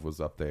 5 was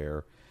up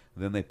there.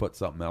 Then they put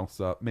something else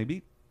up.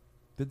 Maybe,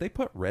 did they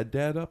put Red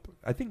Dead up?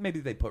 I think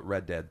maybe they put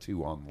Red Dead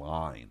 2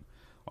 online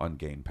on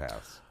Game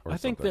Pass or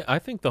something. I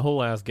think the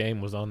whole ass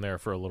game was on there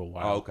for a little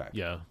while. Oh, okay.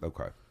 Yeah.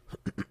 Okay.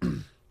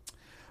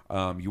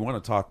 You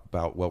want to talk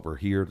about what we're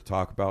here to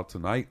talk about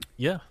tonight?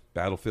 Yeah.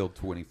 Battlefield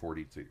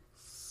 2042.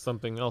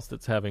 Something else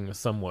that's having a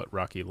somewhat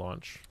rocky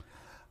launch.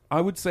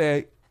 I would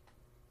say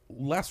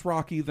less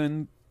rocky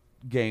than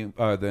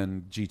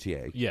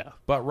GTA. Yeah.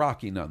 But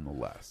rocky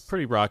nonetheless.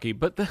 Pretty rocky,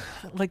 but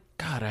like,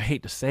 God, I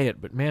hate to say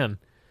it, but man,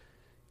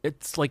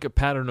 it's like a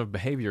pattern of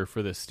behavior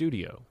for this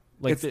studio.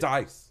 Like it's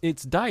DICE.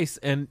 It's DICE,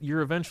 and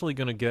you're eventually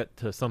going to get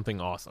to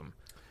something awesome.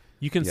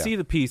 You can see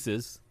the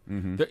pieces,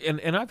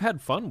 and I've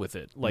had fun with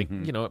it. Like,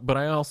 you know, but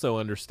I also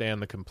understand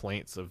the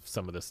complaints of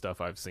some of the stuff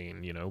I've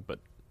seen, you know, but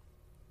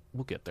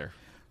we'll get there.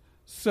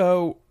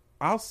 So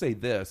I'll say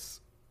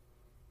this,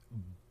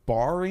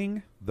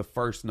 barring the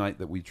first night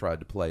that we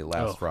tried to play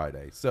last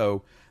Friday.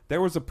 So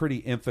there was a pretty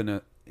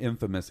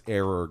infamous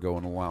error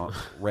going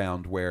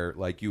around where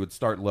like you would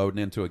start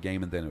loading into a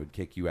game and then it would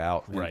kick you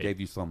out and it gave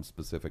you some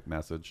specific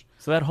message.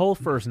 So that whole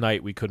first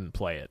night we couldn't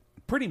play it.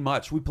 Pretty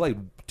much. We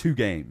played 2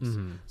 games.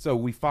 So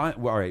we find,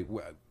 all right,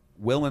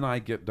 Will and I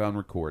get done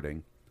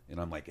recording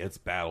and I'm like, it's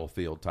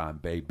Battlefield time,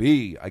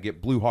 baby. I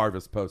get Blue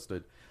Harvest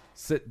posted,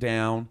 sit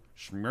down,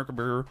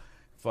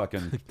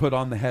 fucking put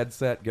on the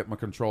headset, get my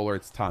controller.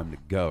 It's time to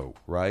go,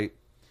 right?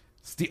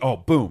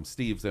 Boom,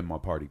 Steve's in my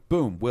party.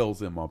 Boom,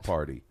 Will's in my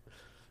party.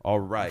 All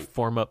right.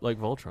 Form up like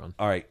Voltron.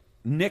 All right.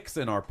 Nick's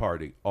in our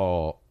party.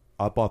 Oh,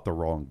 I bought the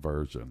wrong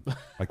version.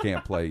 I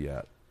can't play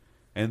yet.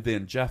 And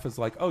then Jeff is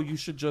like, oh, you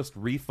should just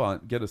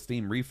get a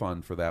Steam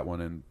refund for that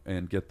one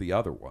and get the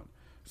other one.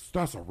 So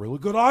that's a really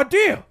good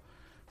idea.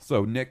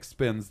 So Nick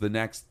spends the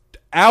next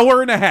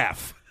hour and a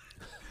half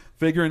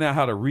figuring out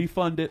how to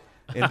refund it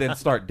and then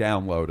start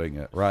downloading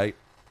it, right?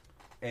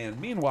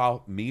 And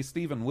meanwhile, me,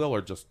 Steve, and Will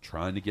are just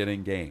trying to get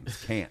in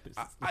games. Can't.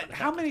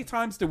 How many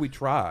times did we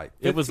try?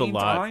 It was a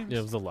lot. Times?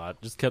 It was a lot.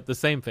 The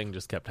same thing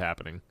just kept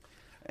happening.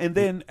 And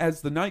then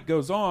as the night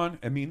goes on,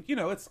 I mean, you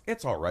know,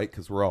 it's all right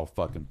because we're all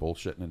fucking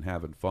bullshitting and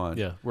having fun.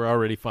 Yeah, we're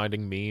already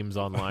finding memes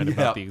online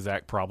about the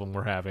exact problem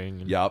we're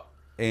having. Yep.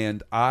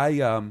 And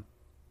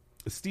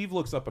Steve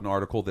looks up an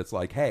article that's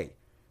like, hey,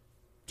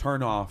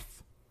 turn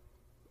off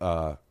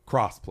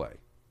crossplay.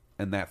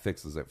 And that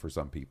fixes it for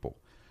some people.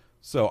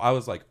 So I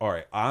was like, all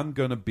right, I'm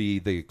going to be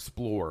the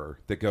explorer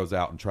that goes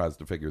out and tries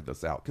to figure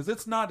this out. Because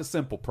it's not a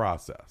simple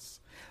process.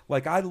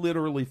 Like, I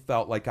literally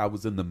felt like I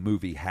was in the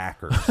movie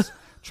Hackers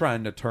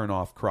trying to turn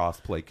off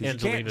crossplay.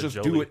 Because you can't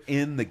just do it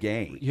in the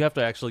game. You have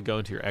to actually go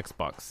into your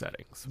Xbox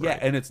settings. Right? Yeah,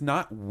 and it's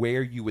not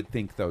where you would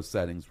think those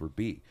settings would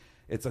be.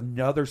 It's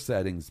another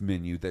settings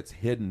menu that's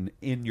hidden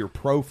in your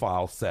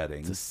profile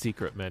settings. It's a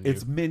secret menu.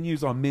 It's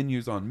menus on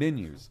menus on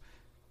menus.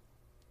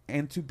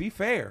 And to be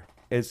fair,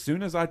 as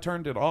soon as I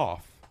turned it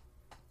off,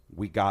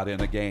 we got in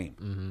a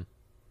game.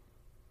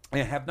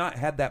 And have not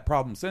had that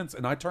problem since.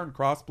 And I turned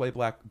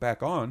crossplay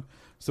back on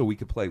so we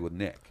could play with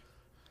Nick.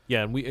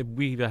 Yeah, and we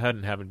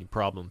hadn't had any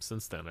problems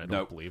since then, I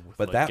don't believe. With,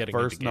 but like, that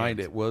first night,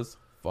 it was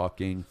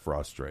fucking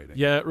frustrating.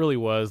 Yeah, it really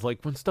was.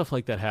 Like, when stuff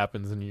like that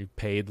happens and you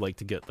paid like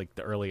to get like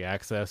the early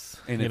access.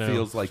 And it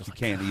feels like you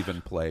can't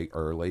even play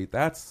early.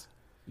 That's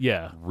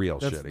real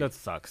shitty. That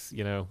sucks,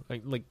 you know?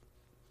 Like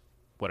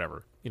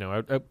whatever. You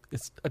know,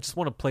 I just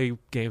want to play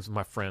games with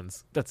my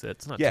friends. That's it.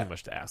 It's not too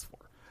much to ask for.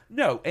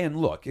 No, and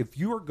look, if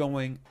you are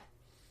going...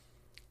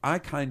 I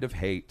kind of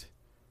hate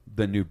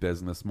the new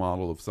business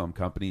model of some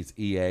companies.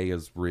 EA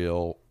is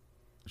real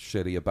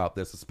shitty about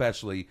this,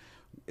 especially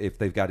if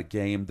they've got a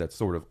game that's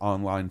sort of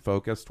online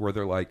focused where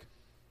they're like,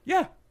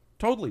 yeah,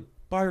 totally,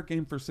 buy our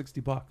game for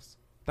 $60.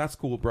 That's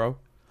cool, bro.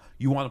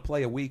 You want to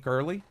play a week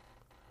early?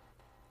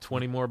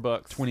 $20 more.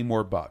 20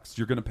 more bucks.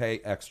 You're going to pay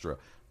extra.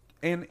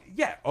 And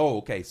yeah,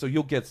 okay, so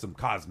you'll get some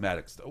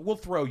cosmetics. We'll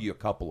throw you a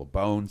couple of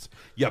bones,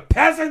 you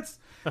peasants.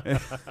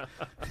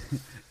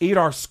 Eat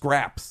our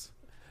scraps.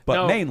 But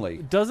Now, mainly,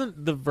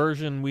 doesn't the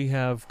version we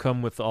have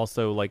come with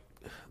also like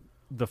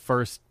the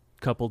first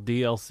couple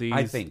DLCs?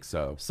 I think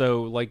so.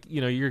 So like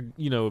eventually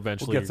We'll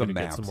get you're going to some get some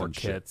maps more and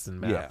shit. kits and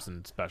maps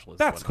and specialists.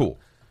 That's and cool.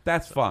 whatnot.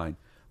 That's fine.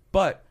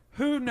 But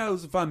who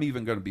knows if I'm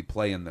even going to be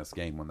playing this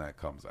game when that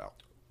comes out?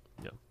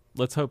 Yeah,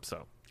 let's hope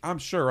so. I'm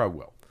sure I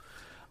will.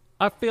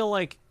 I feel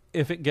like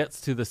if it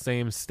gets to the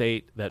same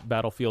state that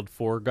Battlefield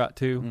 4 got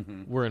to,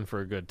 we're in for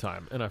a good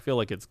time, and I feel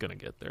like it's going to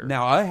get there.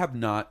 Now, I have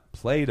not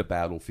played a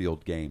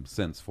Battlefield game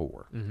since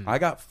 4. I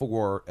got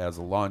 4 as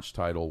a launch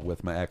title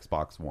with my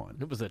Xbox One.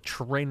 It was a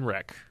train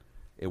wreck.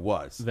 It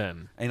was.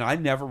 Then. And I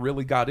never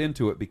really got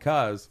into it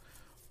because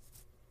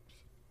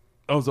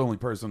I was the only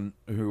person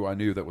who I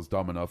knew that was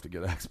dumb enough to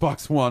get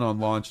Xbox One on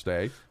launch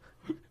day.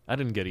 I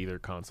didn't get either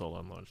console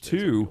on launch day.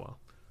 2,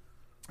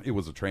 it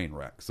was a train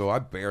wreck, so I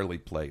barely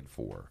played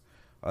 4.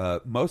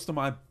 Most of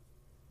my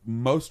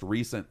most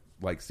recent,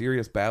 like,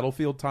 serious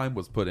Battlefield time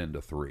was put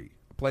into 3.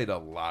 I played a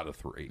lot of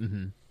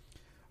 3.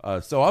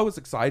 So I was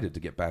excited to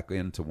get back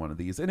into one of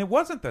these. And it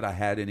wasn't that I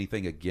had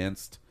anything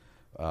against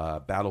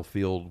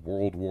Battlefield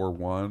World War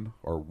I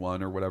or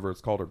 1 or whatever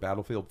it's called, or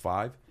Battlefield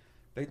 5.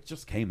 They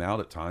just came out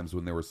at times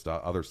when there was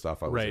other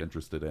stuff I was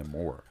interested in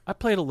more. I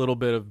played a little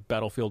bit of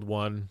Battlefield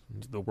 1,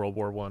 the World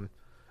War I,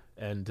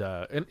 and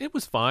it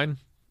was fine.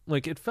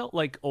 Like, it felt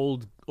like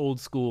old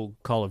school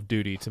Call of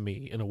Duty to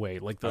me in a way,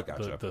 like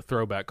the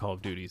throwback Call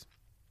of Duties,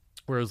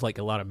 where it was like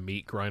a lot of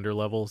meat grinder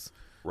levels.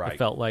 Right. It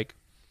felt like,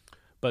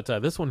 but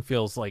this one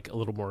feels like a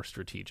little more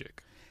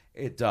strategic.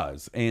 It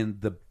does, and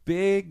the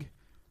big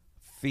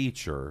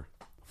feature,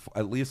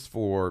 at least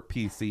for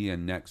PC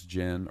and next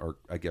gen, or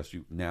I guess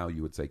you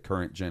would say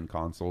current gen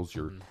consoles,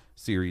 your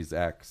Series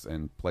X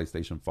and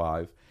PlayStation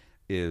 5,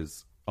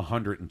 is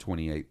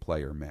 128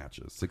 player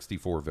matches,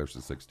 64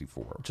 versus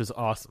 64, Which is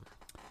awesome.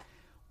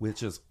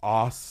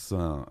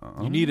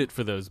 You need it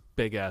for those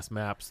big ass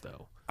maps,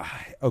 though.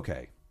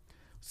 Okay,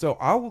 so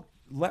I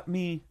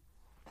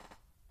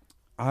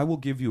will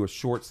give you a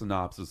short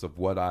synopsis of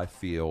what I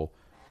feel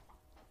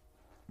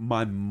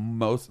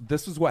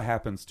this is what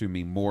happens to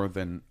me more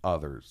than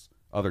other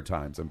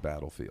times in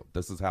Battlefield.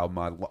 This is how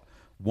my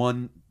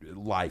one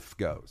life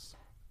goes.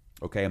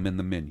 Okay, I'm in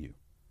the menu.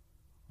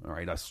 All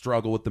right, I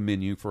struggle with the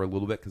menu for a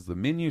little bit because the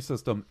menu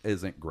system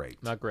isn't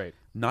great. Not great.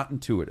 Not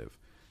intuitive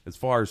as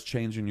far as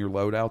changing your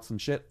loadouts and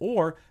shit.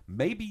 Or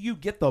maybe you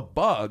get the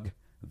bug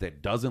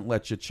that doesn't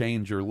let you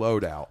change your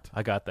loadout.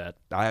 I got that.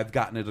 I have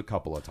gotten it a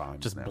couple of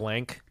times. Just now.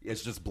 Blank.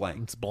 It's just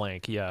blank. It's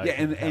blank. Yeah.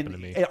 Yeah, it and to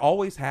me. it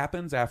always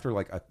happens after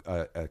like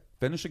I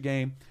finish a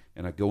game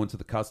and I go into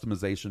the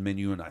customization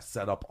menu and I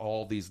set up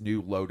all these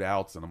new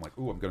loadouts and I'm like,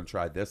 ooh, I'm going to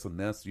try this and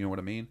this. You know what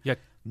I mean? Yeah.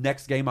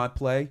 Next game I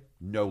play,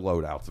 no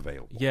loadouts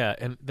available. Yeah,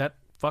 and that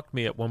fucked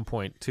me at one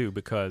point too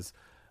because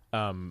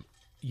I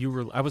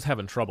was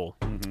having trouble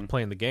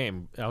playing the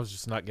game. I was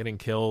just not getting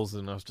kills,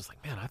 and I was just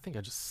like, man, I think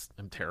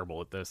I'm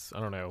terrible at this. I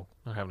don't know.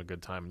 I'm not having a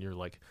good time. And you're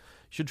like,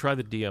 you should try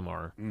the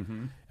DMR.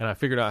 And I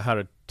figured out how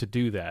to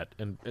do that.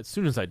 And as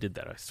soon as I did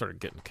that, I started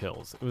getting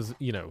kills. It was,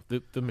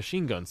 the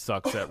machine gun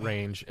sucks at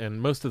range,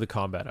 and most of the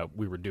combat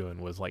we were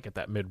doing was like at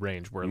that mid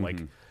range where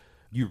like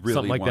you really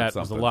something like want that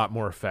something. was a lot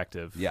more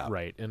effective. Yeah.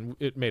 Right. And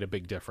it made a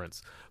big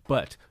difference.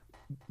 But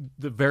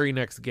the very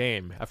next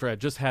game, after I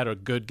just had a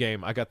good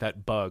game, I got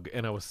that bug,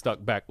 and I was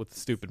stuck back with the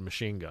stupid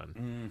machine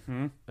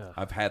gun.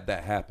 I've had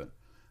that happen.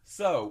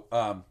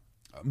 So,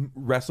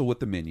 wrestle with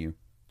the menu,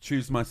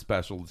 choose my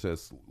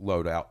specialist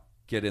loadout,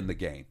 get in the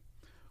game,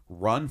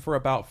 run for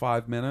about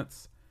 5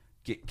 minutes,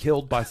 get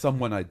killed by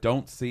someone I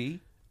don't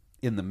see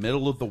in the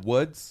middle of the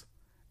woods,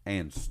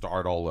 and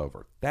start all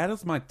over. That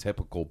is my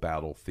typical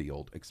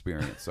Battlefield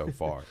experience so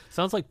far.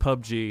 Sounds like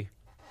PUBG.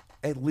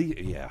 At least,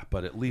 yeah,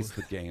 but at least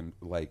the game,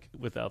 like,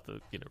 without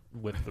the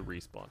with the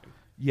respawning.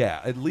 Yeah,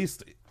 at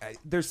least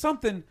there's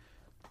something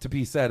to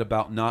be said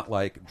about not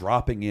like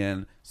dropping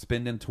in,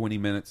 spending 20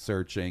 minutes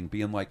searching,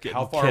 being like,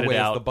 how far away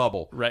is the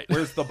bubble? Right.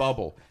 Where's the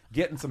bubble?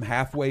 Getting some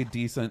halfway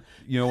decent,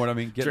 you know what I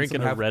mean?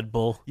 Drinking a Red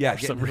Bull. Yeah,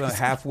 getting some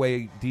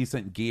halfway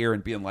decent gear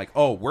and being like,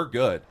 oh, we're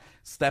good.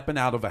 Stepping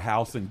out of a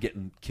house and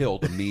getting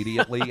killed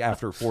immediately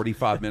after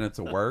 45 minutes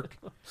of work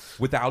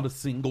without a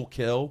single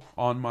kill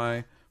on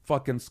my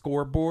fucking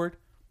scoreboard.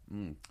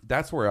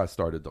 That's where I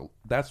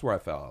that's where I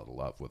fell out of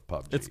love with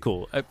PUBG. It's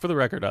cool. For the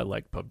record, I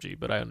like PUBG,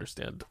 but I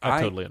understand.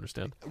 I totally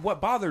understand.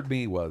 What bothered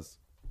me was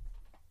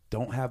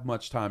don't have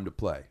much time to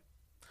play.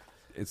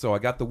 And so I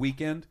got the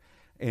weekend,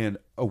 and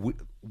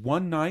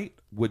one night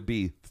would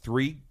be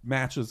 3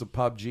 matches of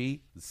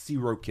PUBG,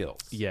 0 kills.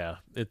 Yeah,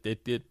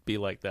 it'd be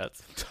like that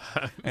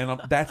sometimes.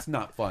 And that's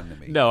not fun to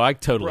me. No, I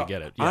totally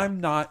get it. Yeah.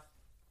 I'm not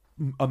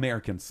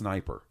American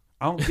Sniper.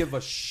 I don't give a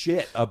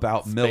shit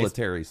about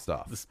military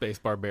stuff. The Space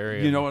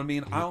Barbarian. You know what I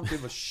mean? I don't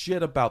give a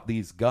shit about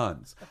these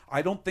guns.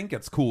 I don't think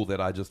it's cool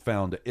that I just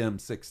found an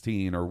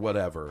M16 or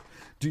whatever.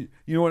 You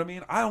know what I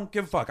mean? I don't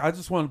give a fuck. I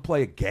just want to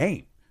play a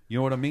game. You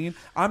know what I mean?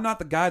 I'm not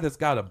the guy that's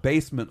got a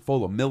basement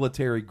full of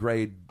military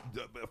grade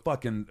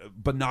fucking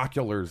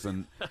binoculars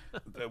and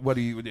what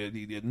do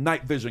you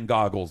night vision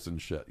goggles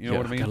and shit. You know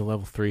what I mean? Got a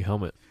level 3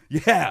 helmet.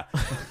 Yeah.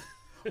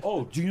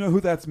 Oh, do you know who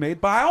that's made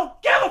by? I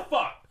don't give a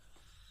fuck.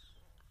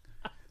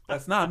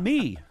 That's not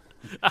me.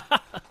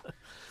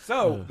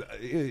 So,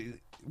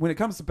 when it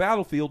comes to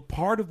Battlefield,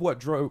 part of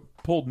what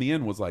pulled me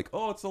in was like,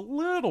 oh, it's a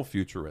little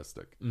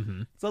futuristic.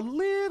 Mm-hmm. It's a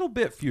little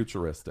bit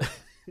futuristic.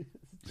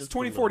 It's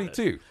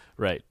 2042.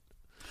 Right.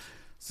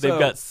 So, They've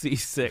got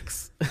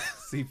C6.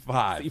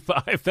 C5.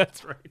 C5,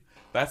 that's right.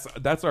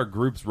 That's our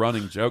group's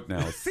running joke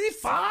now.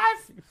 C5?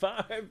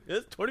 C5.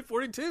 It's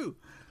 2042.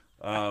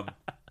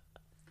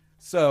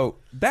 So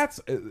that's,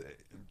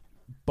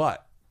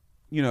 but,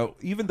 you know,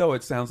 even though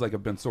it sounds like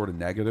I've been sort of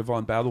negative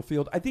on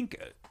Battlefield, I think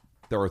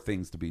there are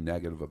things to be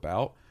negative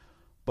about.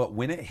 But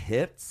when it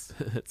hits,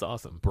 It's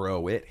awesome.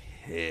 bro, it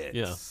hits.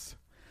 Yeah.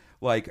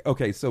 Like,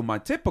 okay, so my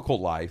typical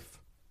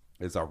life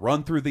is I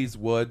run through these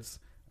woods,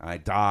 I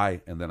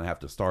die, and then I have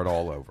to start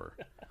all over.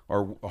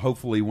 Or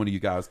hopefully one of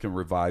you guys can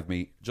revive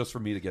me just for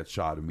me to get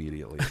shot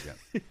immediately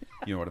again.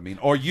 You know what I mean?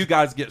 Or you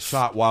guys get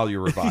shot while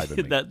you're reviving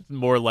me. That's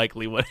more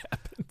likely what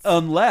happens.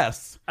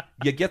 Unless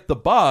you get the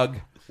bug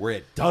where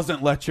it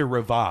doesn't let you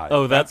revive.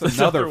 Oh, that's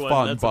another one.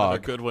 fun That's bug.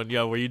 another good one.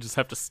 Yeah, where you just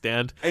have to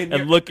stand And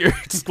and look your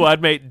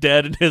squad mate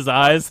dead in his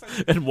eyes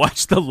and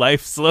watch the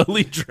life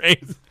slowly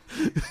drain.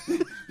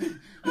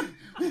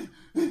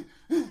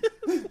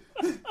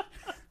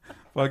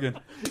 Fucking.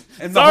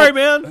 And Sorry,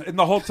 man. And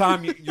the whole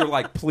time you're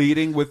like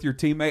pleading with your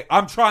teammate.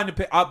 I'm trying to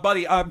pick,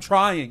 buddy. I'm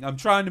trying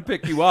to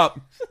pick you up,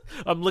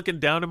 I'm looking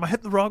down. Am I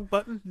hitting the wrong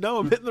button? No,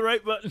 I'm hitting the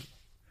right button.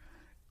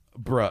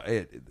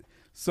 bruh.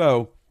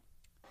 So,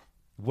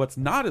 what's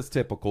not as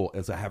typical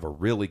is I have a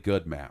really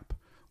good map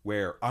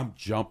where I'm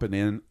jumping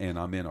in and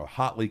I'm in a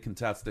hotly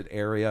contested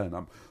area and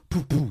I'm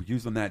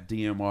using that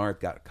DMR. I've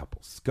got a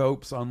couple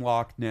scopes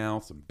unlocked now,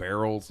 some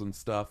barrels and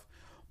stuff.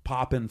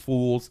 Popping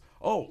fools.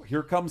 Oh,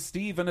 here comes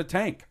Steve in a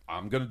tank.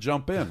 I'm going to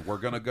jump in. We're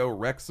going to go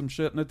wreck some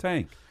shit in a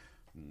tank.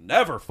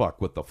 Never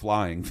fuck with the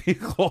flying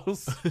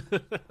vehicles.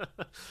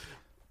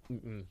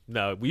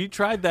 No, we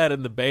tried that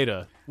in the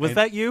beta. Was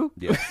that you?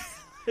 Yeah.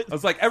 I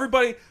was like,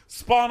 everybody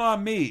spawn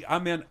on me.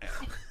 I'm in.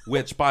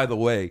 Which, by the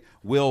way,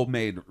 Will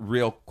made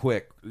real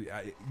quick.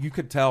 You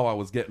could tell I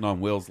was getting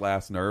on Will's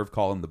last nerve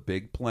calling the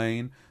big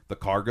plane the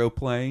cargo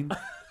plane.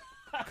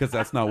 Because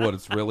that's not what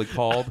it's really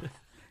called.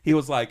 He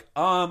was like,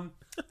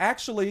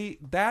 actually,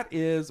 that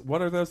is,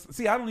 what are those?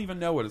 See, I don't even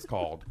know what it's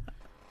called.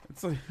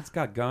 It's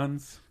got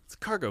guns. It's a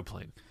cargo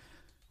plane.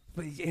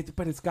 But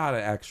it's got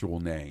an actual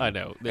name. I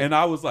know. And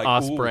I was like,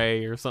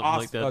 Osprey or something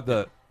like that.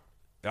 The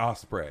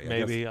Osprey.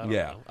 Maybe. I I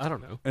guess. don't know. I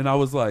don't know. And I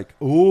was like,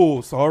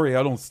 oh, sorry,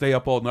 I don't stay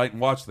up all night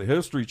and watch the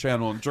History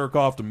Channel and jerk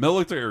off to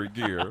military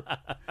gear.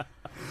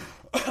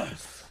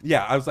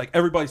 Yeah, I was like,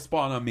 everybody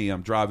spawn on me.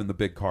 I'm driving the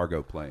big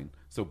cargo plane.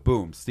 So,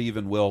 boom, Steve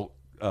and Will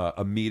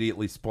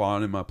immediately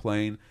spawn in my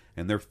plane,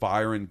 and they're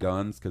firing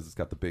guns because it's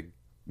got the big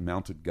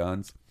mounted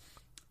guns.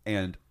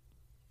 And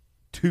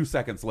 2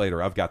 seconds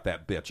later, I've got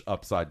that bitch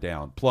upside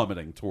down,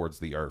 plummeting towards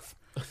the earth.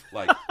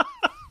 Like,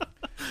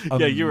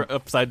 Yeah, you were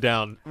upside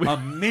down.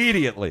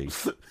 immediately.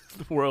 The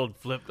world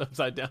flipped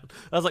upside down.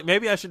 I was like,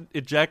 maybe I should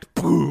eject.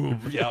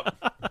 Boom. Yep.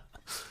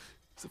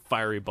 It's a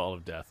fiery ball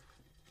of death.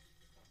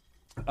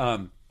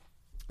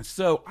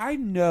 So I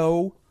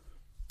know,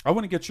 I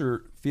want to get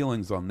your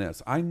feelings on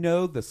this. I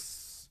know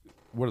this,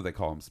 what do they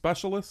call them?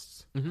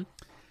 Specialists? Mm-hmm.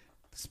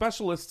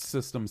 Specialist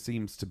system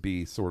seems to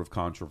be sort of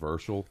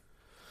controversial.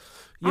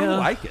 Yeah, I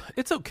like it.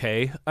 It's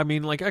okay. I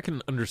mean, like, I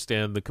can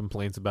understand the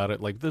complaints about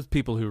it. Like, there's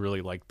people who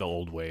really like the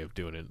old way of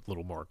doing it, a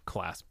little more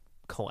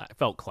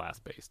felt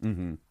class-based.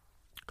 Mm-hmm.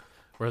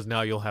 Whereas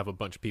now you'll have a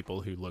bunch of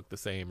people who look the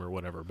same or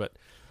whatever. But,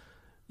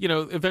 you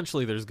know,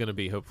 eventually there's going to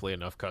be hopefully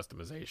enough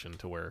customization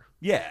to where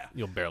Yeah.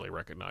 you'll barely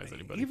recognize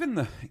anybody.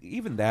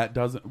 Even that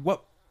doesn't,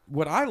 what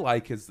I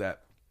like is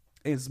that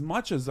as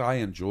much as I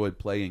enjoyed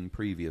playing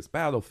previous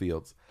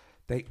Battlefields,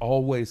 they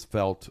always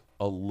felt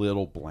a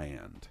little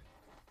bland.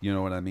 You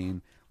know what I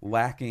mean?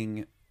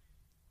 Lacking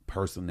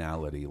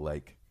personality.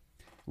 Like,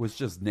 it was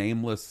just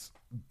nameless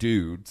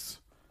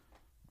dudes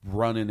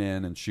running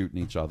in and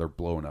shooting each other,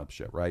 blowing up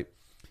shit, right?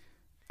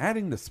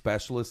 Adding the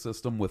specialist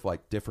system with,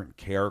 like, different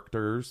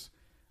characters,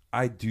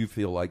 I do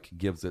feel like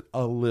gives it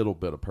a little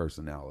bit of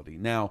personality.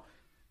 Now,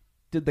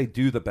 did they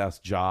do the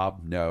best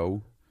job?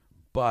 No.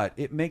 But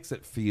it makes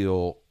it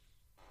feel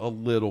a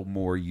little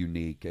more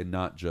unique and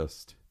not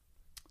just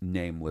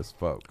nameless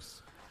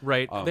folks.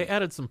 Right. They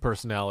added some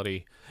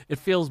personality. It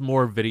feels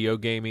more video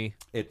gamey.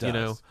 It does. You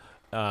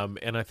know?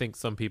 And I think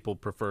some people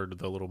preferred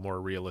the little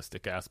more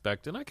realistic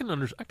aspect, and I can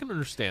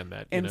understand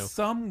that. In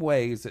some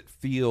ways, it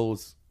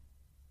feels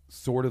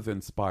sort of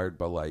inspired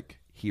by, like,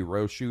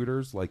 hero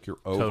shooters, like your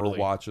Totally.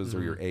 Overwatches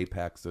or your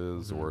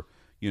Apexes, or,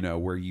 you know,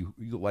 where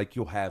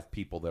you'll have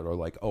people that are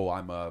like, oh,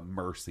 I'm a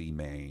Mercy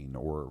main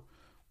or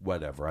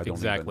whatever. I don't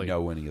Exactly. even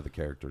know any of the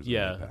characters. in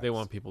Yeah, Apex. they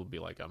want people to be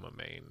like, I'm a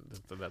main.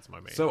 That's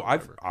my main. So or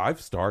whatever.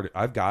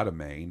 I've got a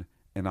main,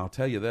 and I'll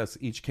tell you this: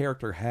 each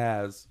character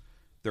has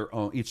their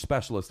own. Each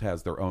specialist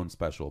has their own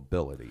special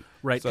ability,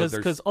 Right, So there's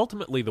because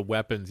ultimately the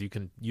weapons you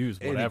can use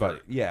whatever.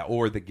 anybody- yeah,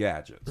 or the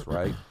gadgets,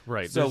 right?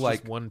 Right. So There's like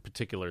just one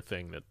particular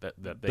thing that they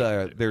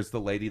can do. there's the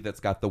lady that's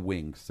got the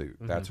wingsuit.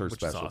 That's her which is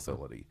special awesome.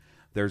 ability.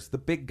 There's the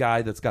big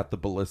guy that's got the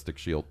ballistic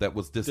shield that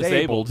was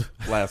disabled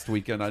last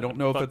weekend. I don't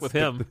know if Fuck it's with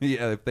him.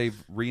 if they've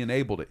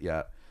re-enabled it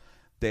yet.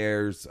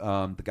 There's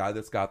the guy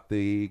that's got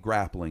the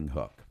grappling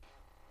hook.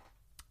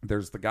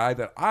 There's the guy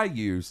that I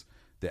use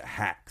that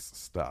hacks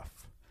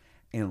stuff.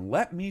 And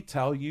let me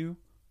tell you,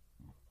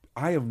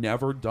 I have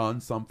never done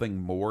something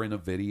more in a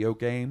video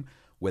game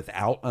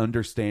without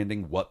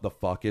understanding what the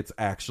fuck it's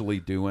actually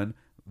doing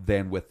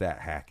than with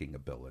that hacking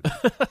ability.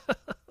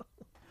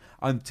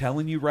 I'm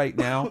telling you right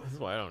now, That's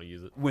why I don't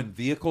use it. when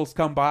vehicles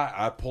come by,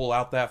 I pull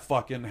out that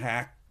fucking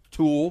hack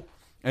tool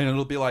and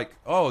it'll be like,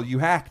 oh, you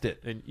hacked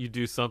it. And you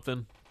do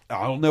something.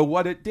 I don't know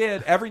what it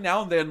did. Every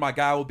now and then my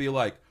guy will be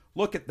like,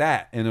 look at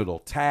that, and it'll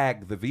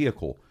tag the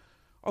vehicle.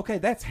 Okay,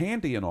 that's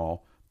handy and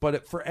all,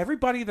 but for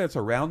everybody that's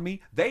around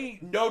me, they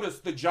notice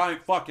the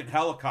giant fucking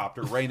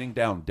helicopter raining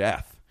down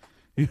death.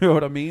 You know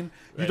what I mean?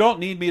 You don't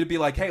need me to be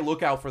like, hey,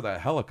 look out for that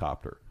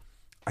helicopter.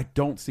 I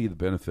don't see the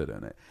benefit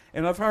in it.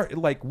 And I've heard,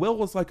 like, Will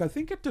was like, I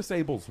think it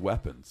disables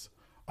weapons.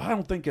 I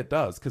don't think it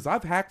does, because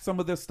I've hacked some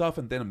of this stuff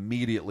and then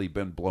immediately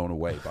been blown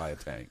away by a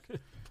tank.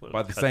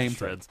 by the Cut same to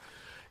shreds.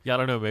 Yeah, I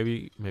don't know.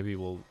 Maybe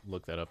we'll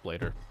look that up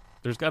later.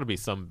 There's got to be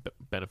some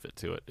benefit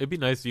to it. It'd be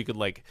nice if you could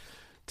like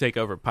take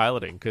over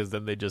piloting, because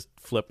then they just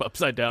flip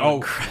upside down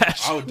and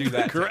crash. I would do into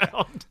that the too.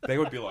 ground. They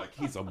would be like,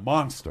 he's a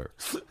monster.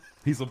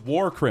 He's a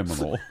war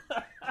criminal.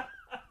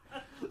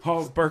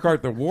 Oh,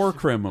 Burkhart, the war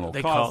criminal.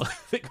 They caused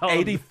call him-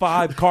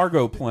 85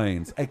 cargo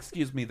planes.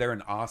 Excuse me, they're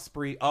an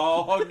Osprey.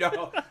 Oh,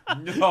 no.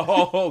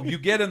 No. You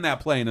get in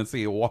that plane and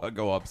see it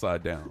go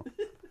upside down.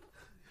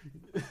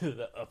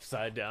 The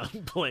upside down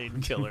plane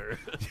killer.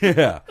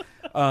 Yeah.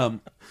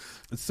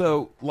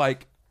 So,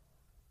 like,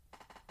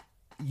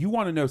 you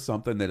want to know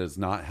something that is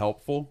not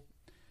helpful?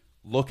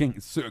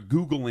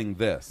 Googling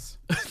this.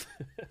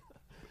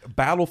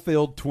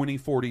 Battlefield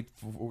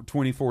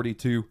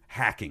 2042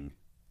 hacking.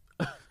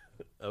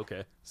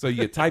 Okay. So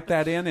you type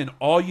that in, and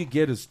all you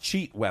get is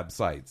cheat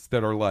websites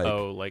that are like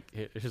Like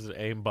here's an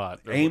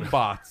aimbot. or aim whatever.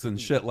 bots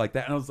and shit like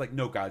that. And I was like,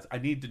 no, guys, I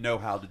need to know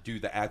how to do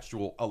the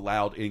actual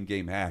allowed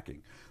in-game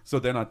hacking. So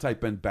then I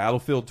type in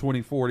Battlefield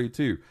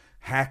 2042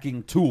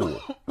 hacking tool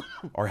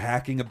or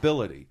hacking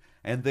ability,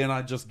 and then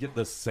I just get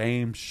the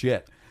same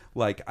shit.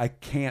 Like, I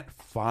can't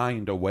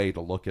find a way to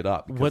look it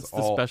up. because What's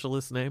the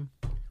specialist name?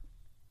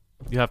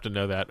 You have to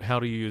know that. How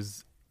to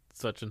use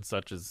such and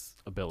such's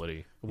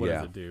ability. What Yeah.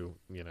 does it do?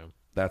 You know.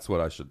 That's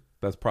what I should.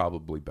 That's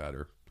probably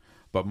better.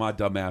 But my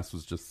dumbass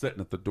was just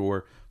sitting at the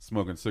door,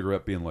 smoking a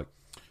cigarette, being like,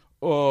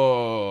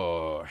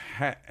 "Oh,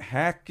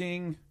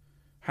 hacking,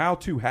 how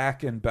to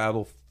hack in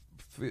Battlefield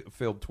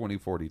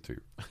 2042."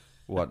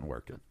 Wasn't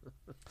working.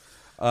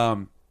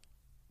 I'll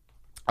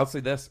say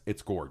this: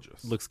 it's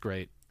gorgeous. Looks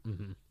great.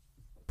 Mm-hmm.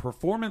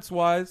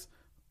 Performance-wise,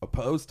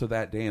 opposed to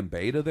that damn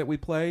beta that we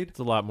played, It's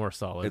a lot more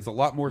solid. it's a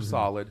lot more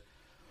solid.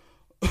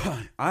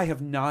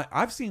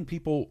 I've seen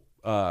people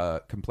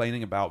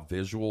complaining about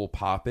visual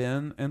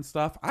pop-in and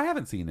stuff. I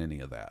haven't seen any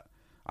of that.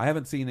 I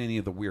haven't seen any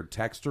of the weird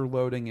texture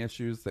loading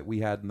issues that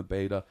we had in the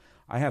beta.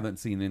 I haven't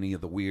seen any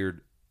of the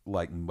weird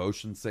like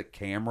motion sick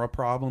camera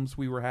problems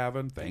we were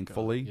having,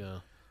 thankfully.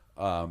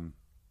 Yeah.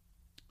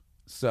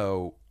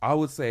 So I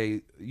would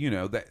say,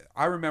 that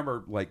I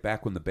remember like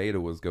back when the beta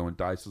was going,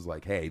 DICE was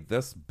like, hey,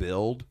 this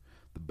build,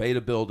 the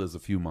beta build is a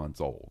few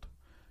months old.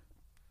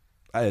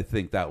 I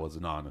think that was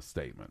an honest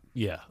statement.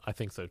 Yeah, I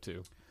think so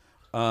too.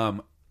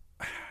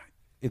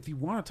 If you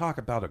want to talk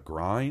about a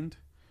grind,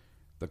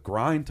 the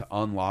grind to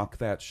unlock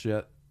that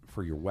shit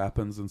for your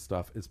weapons and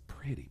stuff is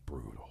pretty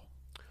brutal.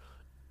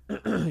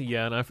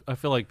 Yeah, and I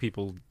feel like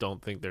people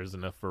don't think there's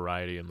enough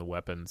variety in the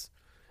weapons,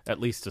 at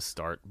least to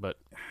start. But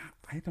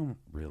I don't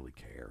really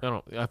care.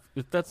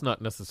 that's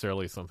not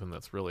necessarily something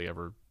that's really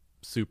ever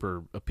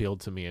super appealed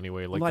to me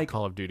anyway. Like the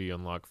Call of Duty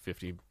unlock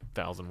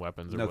 50,000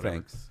 weapons or No whatever.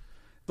 thanks.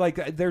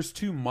 Like, there's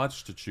too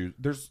much to choose.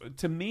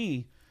 To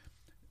me,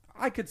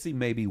 I could see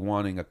maybe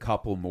wanting a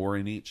couple more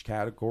in each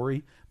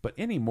category, but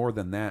any more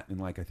than that, and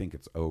like I think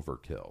it's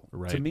overkill.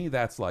 Right. To me,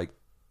 that's like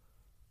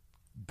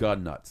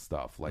gun nut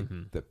stuff, like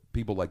that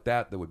people like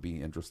that would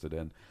be interested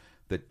in.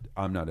 That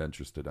I'm not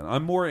interested in.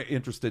 I'm more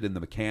interested in the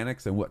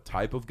mechanics and what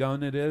type of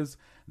gun it is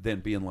than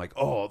being like,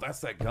 oh, that's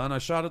that gun I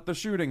shot at the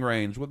shooting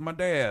range with my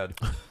dad.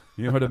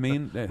 You know what I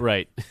mean?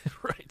 Right.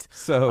 Right.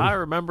 So I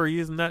remember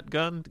using that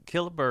gun to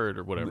kill a bird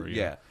or whatever.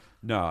 Yeah.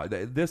 No,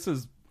 this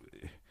is.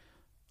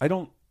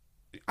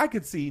 I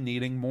could see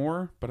needing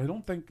more, but I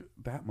don't think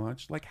that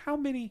much. Like, how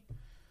many?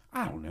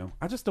 I don't know.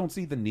 I just don't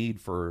see the need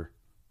for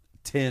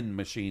 10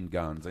 machine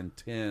guns and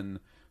 10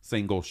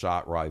 single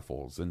shot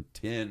rifles and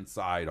 10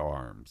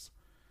 sidearms.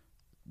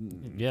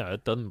 Yeah,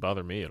 it doesn't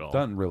bother me at all.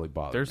 Doesn't really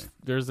bother me.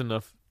 There's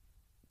enough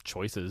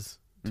choices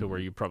to where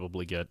you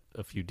probably get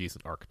a few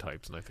decent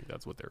archetypes, and I think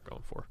that's what they're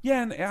going for.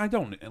 Yeah, and I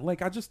don't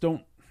like. I just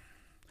don't.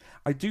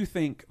 I do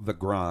think the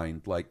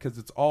grind, like, because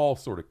it's all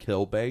sort of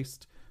kill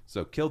based.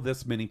 So kill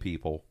this many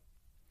people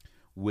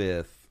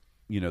with,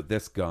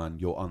 this gun,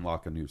 you'll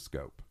unlock a new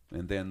scope.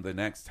 And then the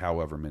next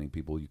however many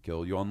people you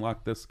kill, you'll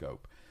unlock this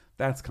scope.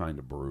 That's kind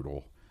of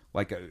brutal.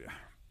 Like,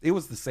 it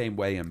was the same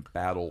way in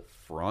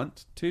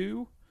Battlefront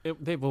 2.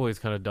 They've always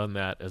kind of done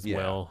that as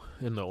well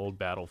in the old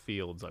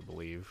Battlefields, I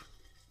believe.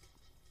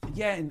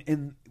 Yeah,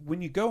 and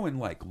when you go and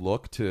like when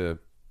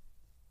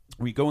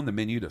you go in the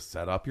menu to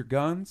set up your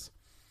guns,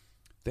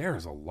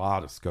 there's a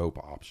lot of scope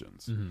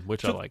options,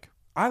 which I like.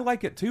 I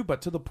like it too,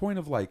 but to the point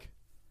of like,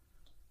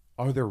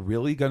 are there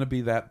really going to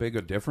be that big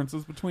of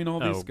differences between all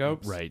these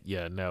scopes? Right?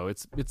 Yeah, no,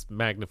 it's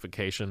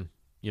magnification.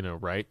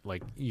 Right?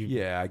 Like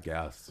I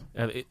guess.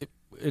 And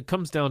it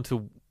comes down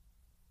to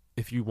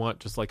if you want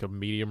just like a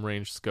medium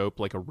range scope,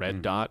 like a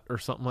red dot or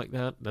something like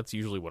that. That's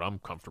usually what I'm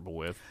comfortable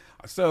with.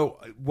 So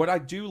what I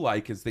do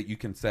like is that you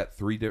can set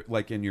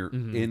like in your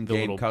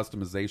in-game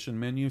customization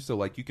menu. So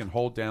like you can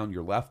hold down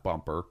your left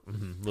bumper,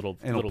 and it'll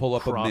pull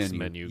up a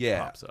menu.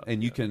 Pops up.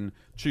 And you can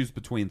choose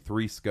between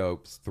 3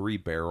 scopes, 3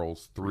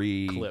 barrels,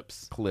 3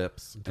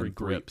 clips, and 3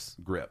 grips.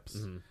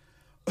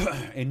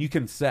 And you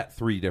can set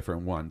 3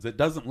 different ones. It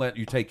doesn't let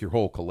you take your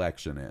whole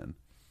collection in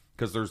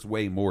because there's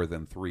way more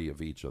than 3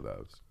 of each of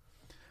those.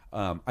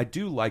 I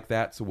do like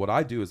that. So what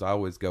I do is I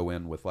always go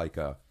in with like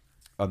a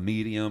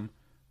medium,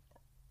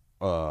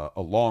 a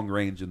long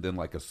range, and then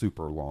like a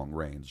super long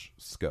range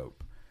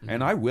scope.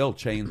 And I will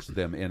change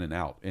them in and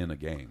out in a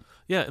game.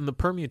 Yeah, and the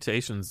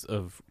permutations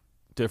of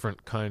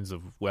different kinds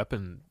of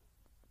weapon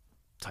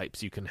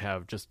types you can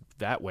have just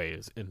that way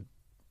is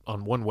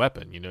on one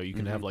weapon. You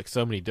can have like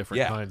so many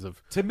different kinds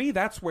of, to me,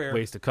 that's where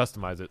ways to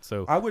customize it.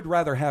 So I would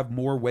rather have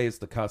more ways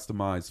to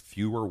customize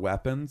fewer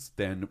weapons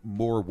than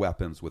more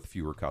weapons with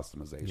fewer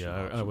customization.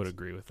 Yeah, I would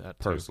agree with that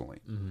too. Personally.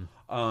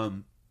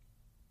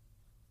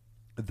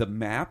 The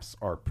maps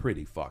are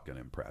pretty fucking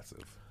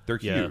impressive. They're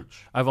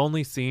huge. I've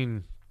only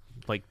seen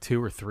like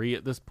 2 or 3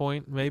 at this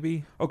point,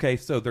 maybe. Okay,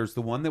 so there's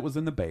the one that was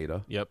in the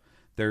beta. Yep.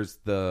 There's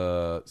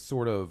the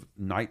sort of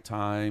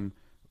nighttime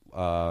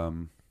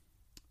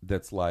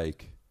that's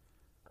like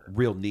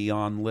real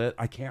neon lit.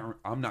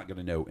 I'm not going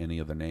to know any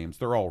of the names.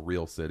 They're all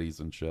real cities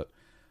and shit.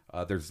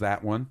 There's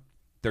that one.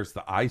 There's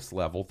the ice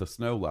level, the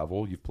snow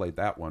level. You've played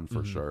that one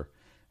for sure.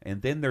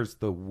 And then there's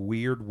the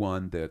weird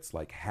one that's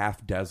like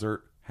half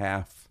desert,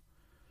 half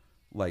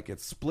like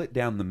it's split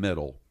down the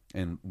middle.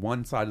 And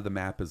one side of the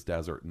map is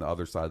desert and the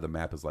other side of the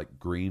map is like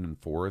green and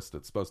forest.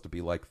 It's supposed to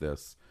be like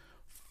this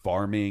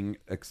farming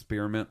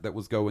experiment that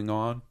was going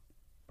on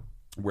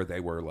where they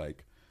were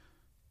like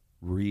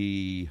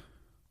I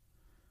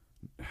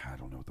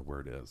don't know what the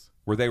word is.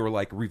 Where they were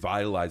like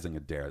revitalizing a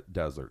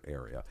desert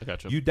area. I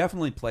gotcha. You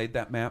definitely played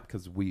that map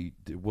because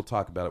we'll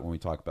talk about it when we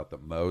talk about the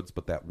modes.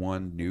 But that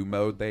one new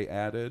mode they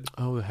added.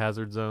 Oh, the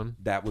hazard zone.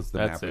 That was the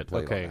map we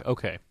played.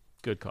 Okay.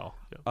 Good call.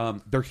 Yeah.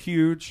 They're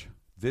huge,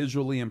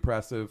 visually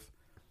impressive.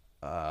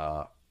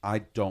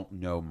 I don't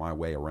know my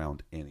way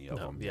around any of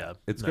them. Yeah,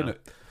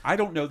 I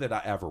don't know that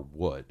I ever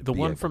would. The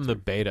one from the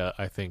beta,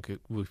 I think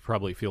we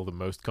probably feel the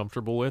most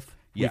comfortable with.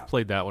 Yeah. We've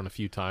played that one a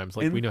few times.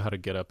 Like, we know how to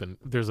get up, and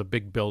there's a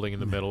big building in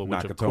the middle,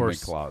 which of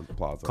course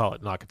Plaza. Call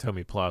it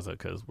Nakatomi Plaza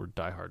because we're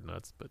diehard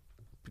nuts. But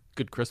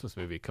good Christmas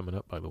movie coming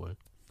up, by the way.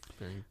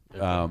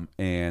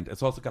 And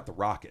it's also got the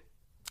rocket.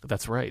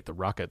 That's right, the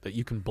rocket that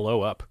you can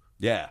blow up.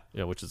 Yeah,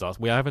 which is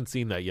awesome. I haven't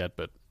seen that yet,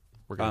 but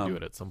we're gonna do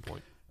it at some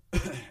point.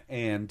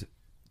 And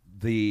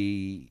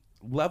the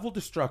level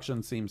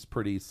destruction seems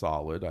pretty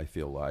solid, I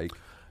feel like.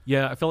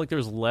 Yeah, I feel like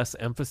there's less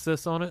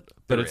emphasis on it,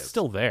 but it's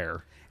still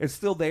there. It's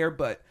still there,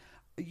 but,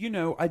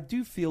 I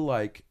do feel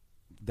like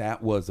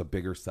that was a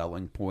bigger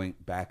selling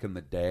point back in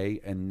the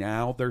day, and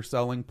now their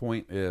selling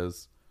point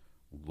is,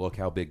 look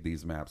how big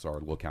these maps are,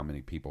 look how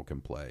many people can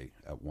play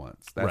at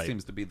once. That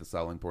seems to be the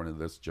selling point of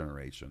this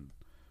generation,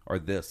 or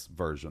this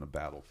version of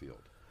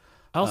Battlefield.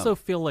 I also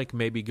feel like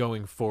maybe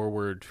going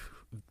forward,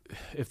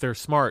 if they're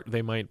smart,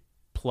 they might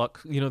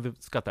pluck,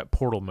 it's got that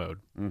portal mode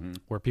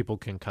where people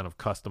can kind of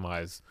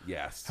customize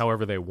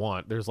however they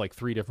want. There's like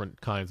 3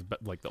 different kinds,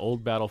 like the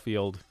old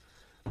Battlefield,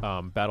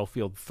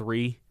 Battlefield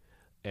 3,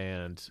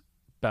 and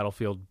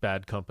Battlefield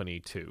Bad Company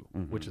 2,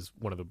 which is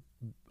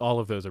all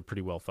of those are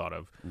pretty well thought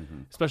of,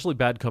 especially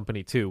Bad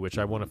Company 2, which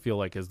I want to feel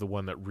like is the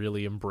one that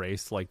really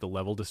embraced like the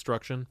level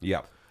destruction.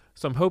 Yeah.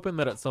 So I'm hoping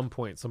that at some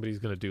point somebody's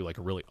going to do like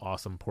a really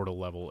awesome portal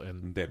level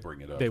and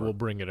they will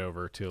bring it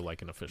over to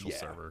like an official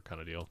server kind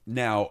of deal.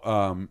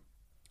 Now,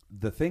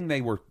 the thing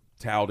they were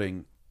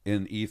touting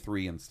in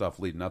E3 and stuff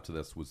leading up to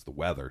this was the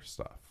weather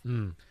stuff.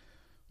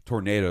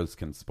 Tornadoes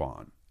can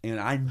spawn. And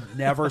I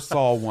never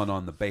saw one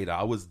on the beta.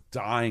 I was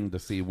dying to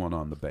see one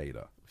on the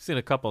beta. I've seen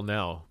a couple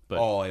now, but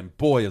and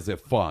boy, is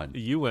it fun.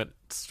 You went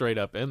straight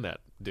up in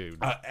that,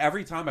 dude.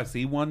 Every time I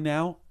see one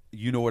now,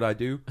 you know what I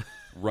do?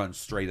 Run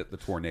straight at the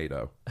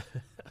tornado.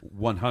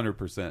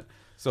 100%.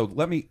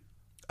 So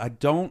I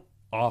don't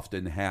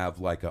often have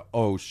like a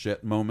oh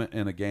shit moment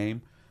in a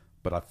game,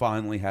 but I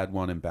finally had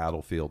one in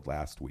Battlefield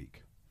last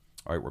week.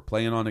 All right, we're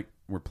playing on it.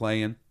 We're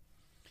playing.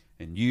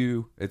 And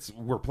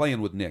we're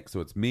playing with Nick. So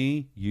it's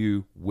me,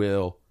 you,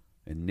 Will,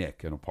 and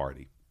Nick in a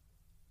party.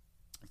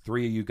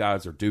 3 of you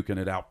guys are duking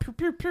it out. Pew,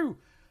 pew, pew.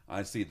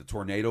 I see the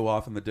tornado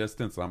off in the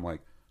distance. I'm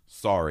like,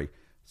 sorry.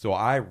 So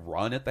I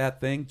run at that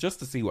thing just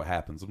to see what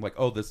happens. I'm like,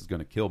 oh, this is going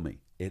to kill me.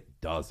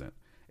 It doesn't.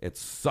 It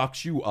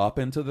sucks you up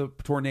into the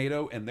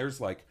tornado, and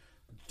there's like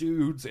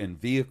dudes and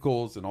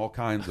vehicles and all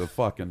kinds of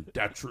fucking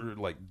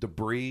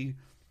debris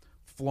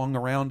flung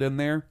around in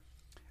there.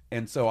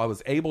 And so I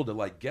was able to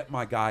like get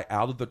my guy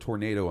out of the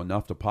tornado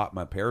enough to pop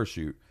my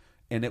parachute.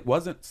 And it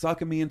wasn't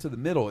sucking me into the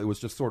middle. It was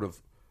just sort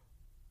of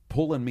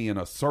pulling me in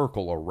a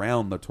circle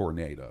around the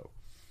tornado.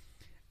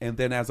 And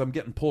then as I'm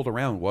getting pulled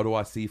around, what do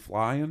I see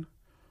flying?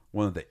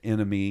 One of the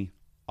enemy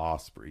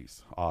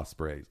Ospreys,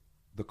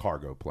 the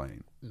cargo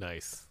plane.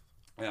 Nice.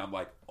 And I'm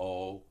like,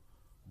 oh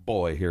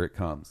boy, here it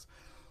comes.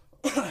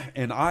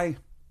 And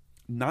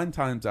 9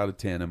 times out of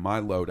 10 in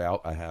my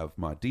loadout, I have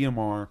my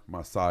DMR,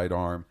 my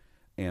sidearm,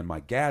 and my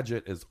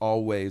gadget is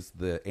always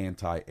the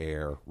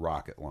anti-air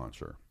rocket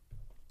launcher.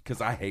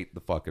 Because I hate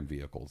the fucking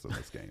vehicles in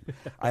this game.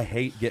 I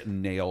hate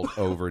getting nailed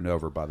over and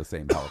over by the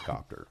same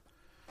helicopter.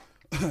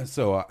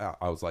 So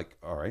I was like,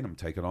 all right, I'm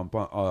taking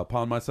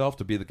upon myself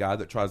to be the guy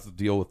that tries to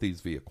deal with these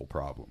vehicle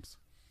problems.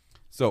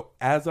 So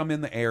as I'm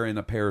in the air in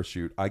a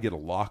parachute, I get a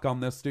lock on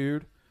this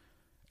dude.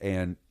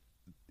 And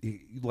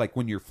like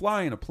when you're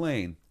flying a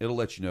plane, it'll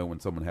let you know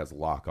when someone has a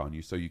lock on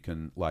you. So you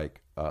can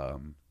like,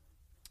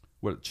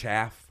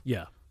 chaff?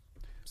 Yeah.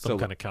 Some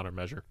kind of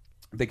countermeasure.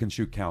 They can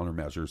shoot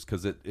countermeasures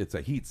because it's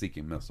a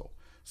heat-seeking missile.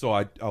 So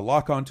I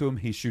lock onto him.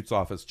 He shoots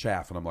off his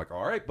chaff. And I'm like,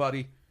 all right,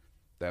 buddy.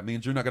 That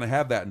means you're not going to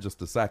have that in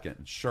just a second.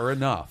 And sure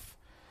enough,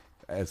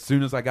 as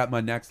soon as I got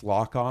my next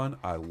lock on,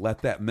 I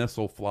let that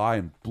missile fly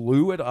and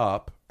blew it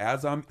up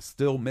as I'm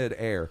still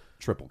mid-air.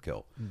 Triple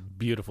kill.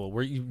 Beautiful.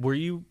 Were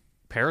you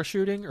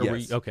parachuting? Or yes. Were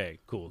you, okay,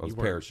 cool. I was you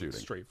weren't parachuting.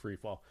 Straight free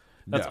fall.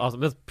 That's No.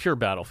 awesome. That's pure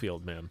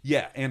Battlefield, man.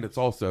 Yeah, and it's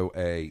also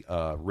a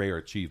rare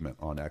achievement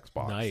on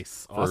Xbox.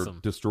 Nice. For Awesome.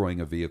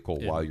 destroying a vehicle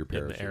while you're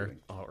in the air. parachuting.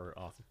 Oh,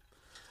 awesome.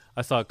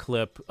 I saw a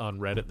clip on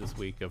Reddit this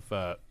week of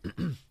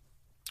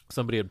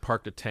somebody had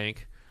parked a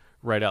tank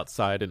right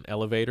outside an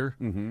elevator.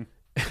 Mm-hmm.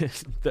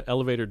 The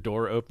elevator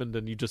door opened,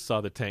 and you just saw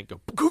the tank go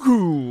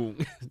cuckoo,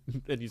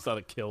 and you saw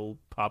the kill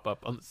pop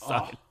up on the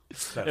side.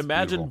 That's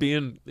Imagine beautiful.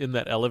 being in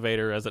that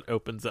elevator as it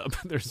opens up.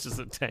 There's just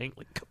a tank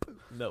like kapoo.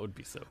 That would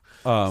be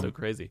so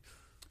crazy.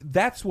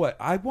 That's what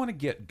I want to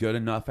get good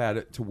enough at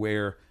it to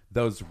where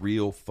those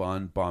real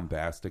fun,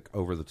 bombastic,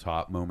 over the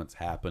top moments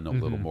happen a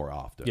little more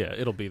often. Yeah,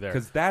 it'll be there.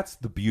 Because that's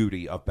the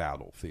beauty of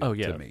Battlefield. Oh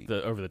yeah, to me.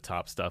 the over the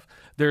top stuff.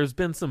 There's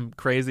been some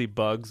crazy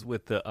bugs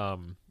with the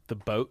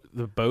boat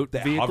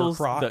vehicles,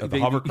 the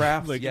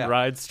hovercrafts, like yeah.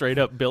 ride straight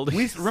up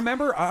buildings.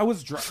 Remember, I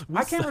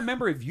can't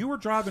remember if you were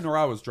driving or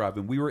I was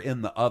driving. We were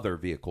in the other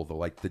vehicle,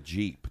 the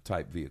Jeep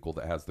type vehicle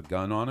that has the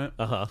gun on it.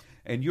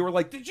 And you were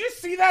like, "Did you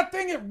see that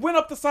thing? It went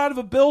up the side of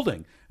a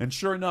building." And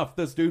sure enough,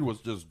 this dude was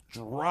just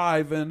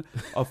driving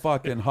a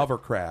fucking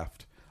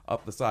hovercraft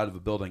up the side of a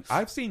building.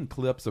 I've seen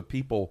clips of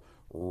people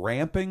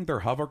ramping their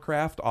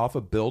hovercraft off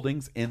of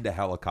buildings into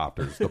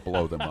helicopters to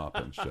blow them up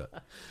and shit.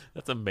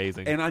 That's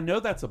amazing. And I know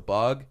that's a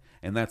bug,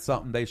 and that's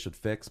something they should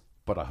fix,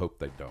 but I hope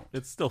they don't.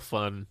 It's still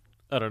fun.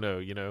 I don't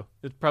know,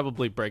 it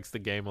probably breaks the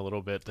game a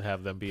little bit to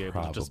have them be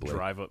able to just Probably.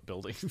 drive up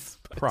buildings.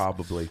 But-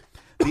 Probably.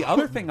 The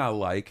other thing I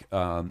like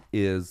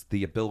is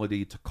the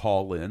ability to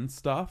call in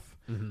stuff.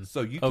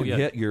 So you can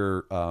hit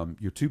your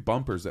 2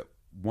 bumpers at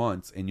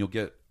once, and you'll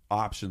get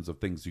options of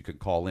things you can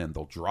call in.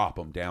 They'll drop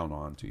them down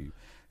onto you.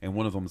 And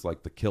one of them is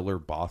like the Killer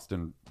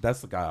Boston.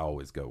 That's the guy I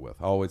always go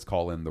with. I always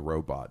call in the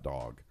robot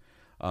dog.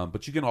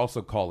 But you can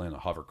also call in a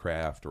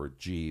hovercraft or a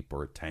Jeep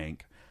or a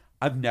tank.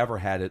 I've never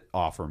had it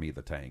offer me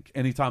the tank.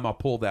 Anytime I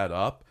pull that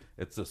up,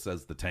 it just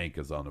says the tank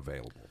is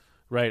unavailable.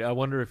 Right. I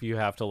wonder if you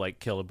have to like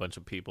kill a bunch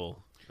of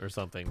people or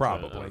something.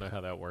 Probably. I don't know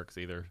how that works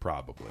either.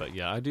 Probably. But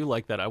yeah, I do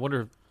like that. I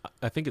wonder.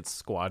 I think it's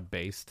squad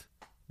based,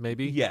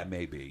 maybe. Yeah,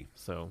 maybe.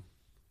 So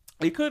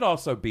It could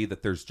also be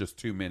that there's just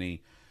too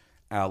many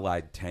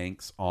allied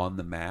tanks on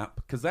the map,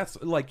 because that's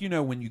like,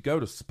 when you go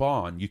to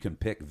spawn, you can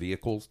pick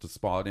vehicles to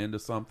spawn into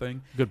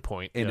something. good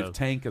point. And yeah. if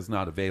tank is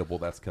not available,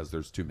 that's because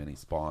there's too many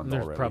spawns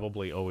There's already.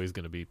 probably always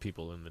going to be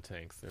people in the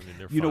tanks. I mean,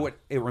 they're You know fun. what?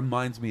 It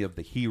reminds me of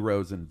the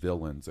heroes and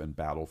villains in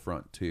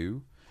Battlefront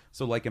 2.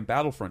 So like in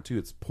Battlefront 2,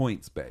 it's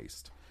points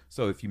based.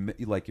 So if you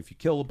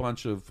kill a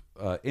bunch of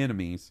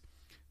enemies,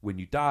 when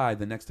you die,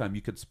 the next time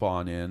you could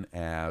spawn in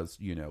as,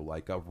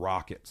 like a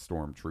rocket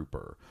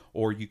stormtrooper,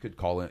 or you could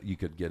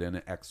get in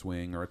an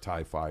X-Wing or a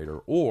TIE fighter,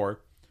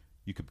 or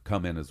you could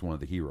come in as one of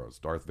the heroes,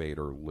 Darth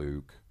Vader,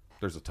 Luke.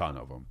 There's a ton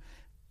of them.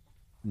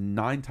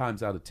 9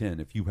 times out of 10,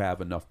 if you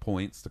have enough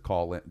points to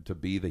call it to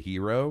be the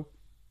hero,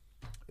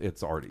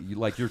 it's already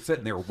you're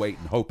sitting there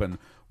waiting, hoping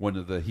one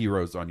of the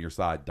heroes on your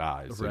side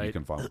dies, so you Right.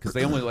 can follow, because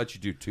they only let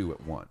you do 2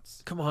 at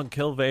once. Come on,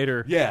 kill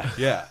Vader.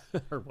 Yeah.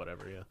 or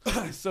whatever.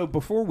 Yeah. So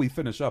before we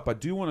finish up, I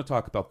do want to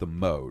talk about the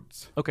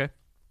modes. Okay.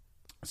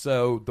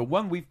 So the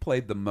one we've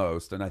played the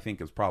most, and I think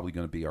is probably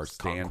going to be our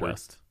standard,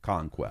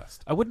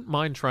 Conquest. I wouldn't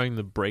mind trying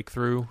the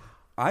breakthrough.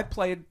 I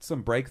played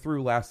some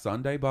Breakthrough last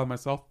Sunday by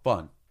myself.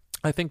 Fun.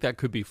 I think that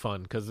could be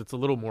fun because it's a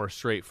little more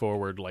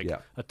straightforward, like Yeah.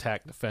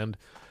 attack, defend.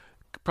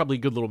 Probably a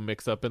good little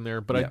mix-up in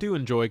there. But I Yeah. do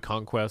enjoy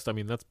Conquest. I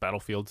mean, that's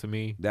Battlefield to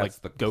me. That's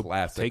like, the go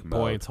classic take mode.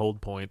 points,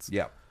 hold points.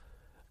 Yeah.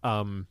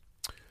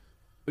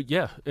 But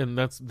yeah, and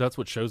that's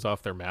what shows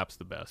off their maps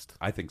the best.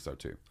 I think so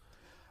too.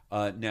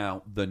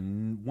 Now, the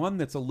one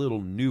that's a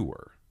little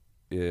newer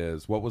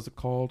is, what was it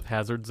called?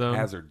 Hazard Zone.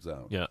 Hazard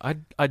Zone. Yeah,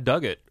 I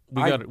dug it.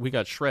 We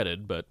got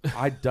shredded, but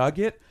I dug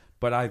it,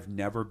 but I've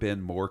never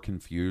been more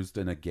confused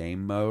in a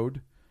game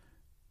mode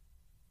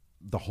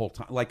the whole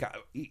time. Like,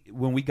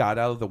 when we got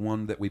out of the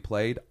one that we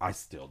played, I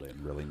still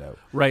didn't really know.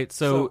 right.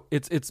 So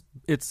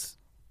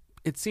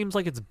it seems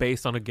like it's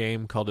based on a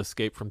game called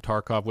Escape from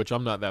Tarkov, which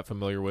I'm not that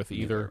familiar with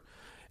either.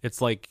 It's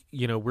like,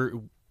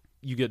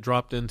 you get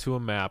dropped into a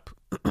map.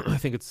 I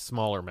think it's a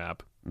smaller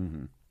map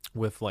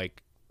with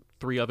like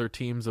 3 other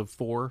teams of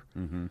 4,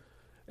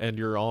 and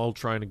you're all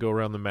trying to go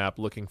around the map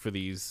looking for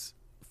these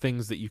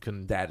things that you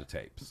can Data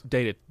tapes.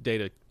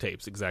 data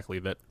tapes, exactly,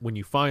 that when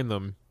you find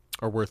them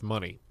are worth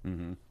money,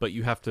 but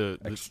you have to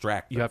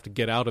Extract You them. have to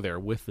get out of there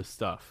with the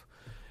stuff.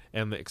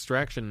 And the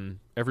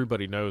extraction,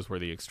 everybody knows where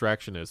the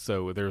extraction is,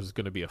 so there's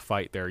going to be a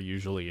fight there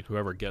usually, and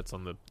whoever gets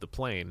on the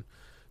plane,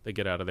 they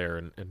get out of there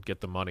and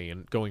get the money.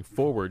 And going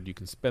forward, you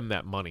can spend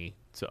that money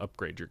to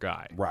upgrade your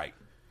guy, Right.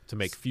 to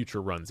make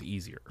future runs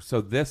easier. So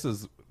this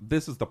is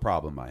the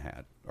problem I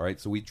had. All right,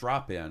 so we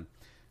drop in.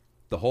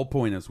 The whole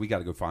point is we got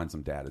to go find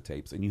some data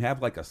tapes, and you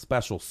have like a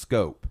special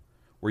scope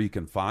where you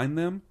can find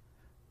them,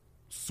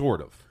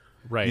 sort of.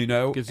 Right.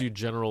 Gives you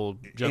general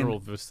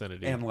and-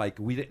 vicinity. And like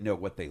we didn't know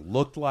what they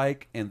looked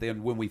like, and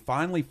then when we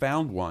finally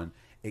found one,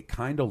 it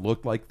kind of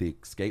looked like the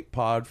escape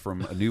pod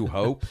from A New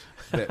Hope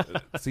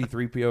that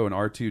C-3PO and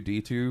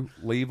R2-D2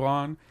 leave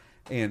on,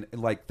 and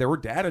like there were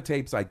data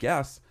tapes, I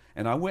guess.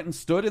 And I went and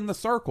stood in the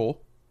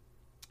circle,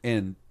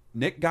 and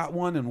Nick got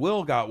one and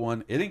Will got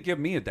one. It didn't give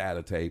me a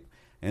data tape.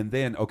 And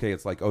then, okay,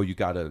 it's like, oh, you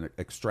got to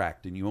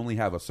extract, and you only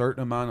have a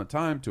certain amount of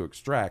time to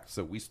extract,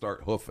 so we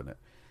start hoofing it.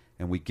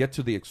 And we get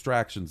to the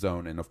extraction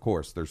zone, and of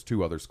course, there's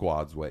 2 other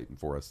squads waiting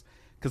for us,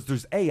 because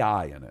there's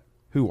AI in it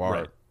who are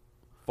Right.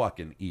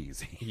 fucking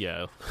easy.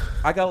 yeah.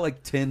 I got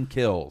like 10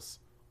 kills,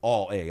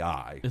 all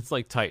AI. It's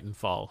like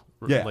Titanfall.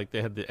 Yeah. Like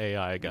they had the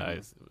AI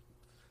guys.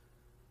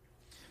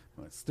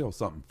 It's still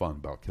something fun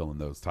about killing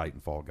those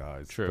Titanfall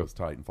guys. True. Those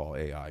Titanfall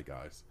AI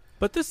guys.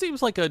 But this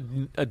seems like a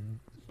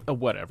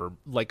whatever,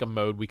 like a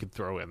mode we could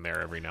throw in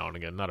there every now and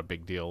again. Not a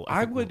big deal.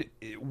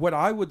 What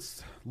I would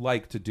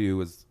like to do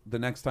is the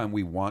next time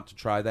we want to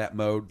try that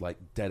mode, like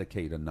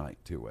dedicate a night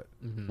to it,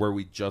 where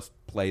we just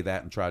play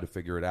that and try to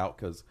figure it out.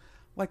 Because,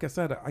 like I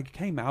said, I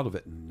came out of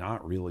it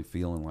not really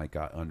feeling like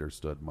I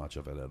understood much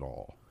of it at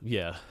all.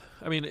 Yeah.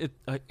 I mean,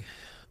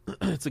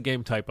 it's a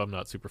game type I'm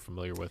not super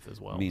familiar with as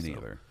well. Me so.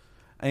 neither.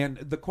 And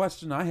the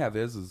question I have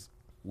is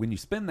when you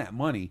spend that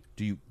money,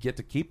 do you get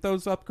to keep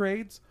those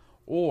upgrades?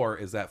 Or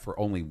is that for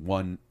only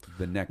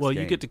the next Well,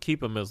 game? you get to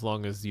keep them as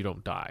long as you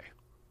don't die.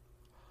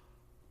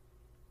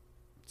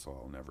 So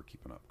I'll never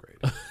keep an upgrade.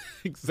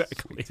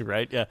 Exactly,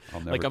 right? Yeah. I'll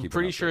never Like, I'm keep an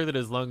pretty sure upgrade. that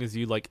as long as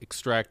you, like,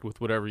 extract with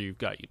whatever you've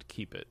got, you to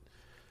keep it.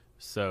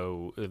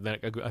 So then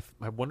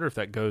I wonder if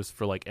that goes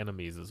for, like,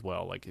 enemies as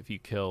well. Like, if you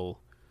kill,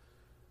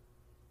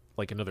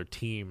 like, another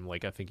team,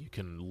 like, I think you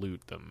can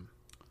loot them.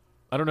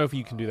 I don't know if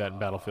you can do that in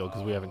Battlefield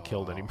because we haven't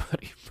killed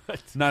anybody.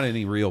 But Not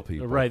any real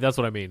people. right, that's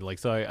what I mean. Like,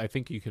 so I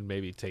think you can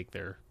maybe take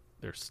their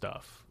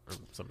stuff or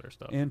some of their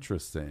stuff.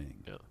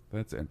 Interesting. Yeah.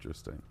 That's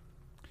interesting.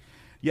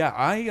 Yeah,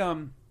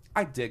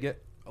 I dig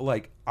it.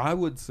 Like, I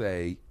would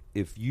say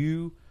if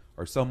you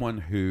are someone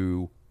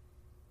who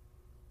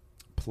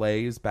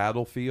plays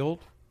Battlefield,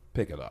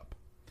 pick it up.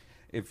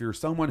 If you're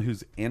someone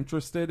who's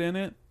interested in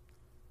it,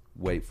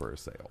 wait for a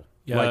sale.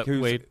 Yeah,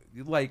 wait.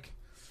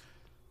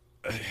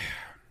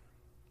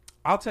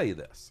 I'll tell you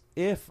this.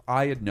 If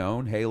I had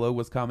known Halo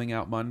was coming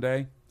out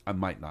Monday, I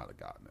might not have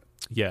gotten it.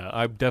 Yeah,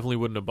 I definitely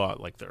wouldn't have bought,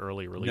 like, the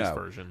early release No.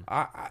 version.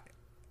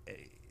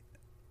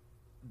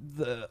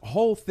 The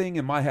whole thing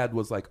in my head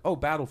was like, oh,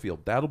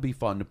 Battlefield, that'll be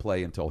fun to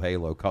play until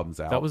Halo comes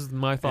out. That was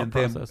my thought and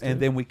then, process, and too.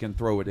 then we can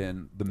throw it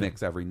in the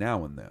mix every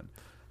now and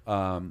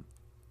then.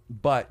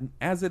 But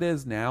as it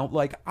is now,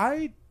 like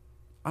I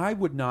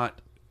would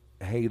not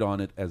hate on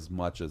it as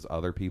much as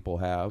other people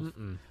have.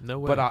 No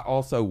way. But I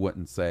also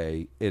wouldn't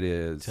say it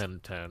is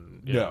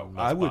 10/10. No,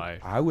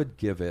 I would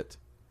give it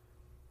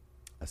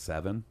a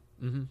 7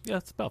 Yeah,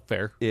 it's about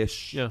fair.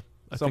 ish. Yeah,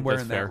 I think somewhere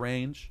that's in fair. that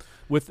range.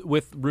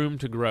 With room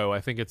to grow,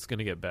 I think it's going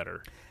to get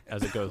better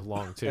as it goes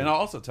along too. And I'll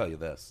also tell you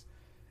this: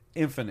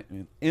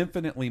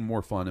 infinitely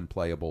more fun and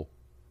playable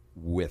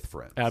with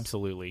friends.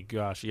 Absolutely,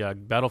 gosh, yeah.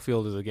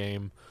 Battlefield is a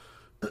game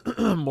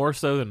more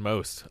so than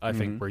most. I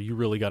think where you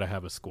really got to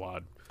have a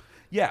squad.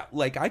 Yeah,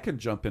 like I can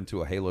jump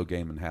into a Halo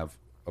game and have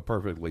a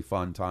perfectly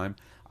fun time.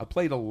 I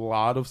played a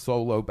lot of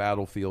solo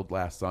Battlefield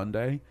last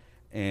Sunday,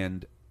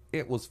 and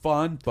it was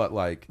fun, but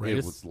like Right, it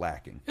it's- was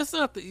lacking. It's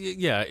not,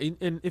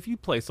 and if you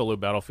play solo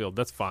Battlefield,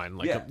 that's fine.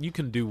 Like Yeah. you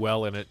can do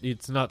well in it.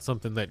 It's not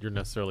something that you're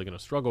necessarily going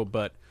to struggle.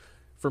 But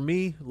for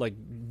me, like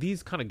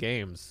these kind of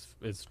games,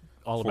 is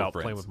all For about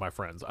friends. playing with my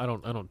friends. I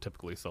don't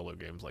typically solo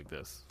games like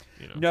this.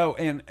 No,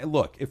 and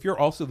look, if you're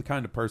also the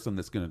kind of person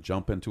that's going to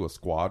jump into a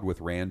squad with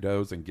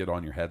randos and get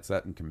on your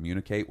headset and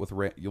communicate with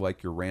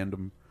your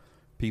random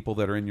people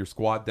that are in your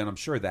squad, then I'm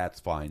sure that's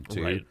fine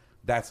too. Right.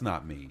 That's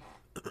not me.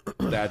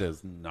 That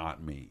is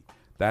not me.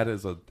 That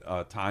is a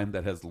time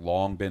that has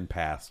long been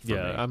past for me.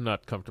 I'm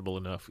not comfortable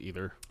enough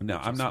either. No,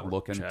 I'm Just not sort of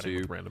looking chatting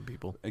to with random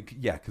people.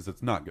 Yeah, because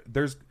it's not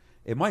good.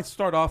 It might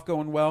start off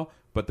going well,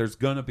 but there's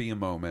gonna be a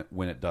moment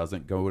when it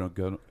doesn't gonna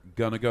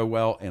go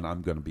well, and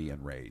I'm gonna be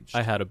enraged.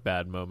 I had a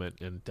bad moment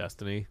in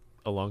Destiny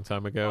a long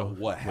time ago. Oh,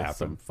 what with some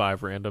happened?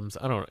 5 randoms.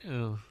 I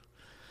don't.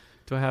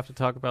 Do I have to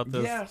talk about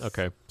this? Yes.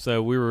 Okay.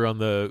 So we were on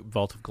the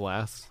Vault of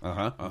Glass.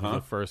 The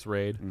The first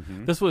raid.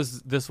 This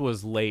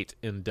was late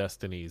in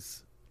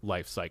Destiny's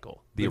life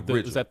cycle. The It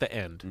was at the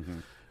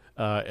end,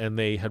 and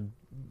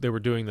they were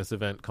doing this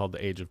event called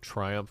the Age of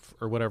Triumph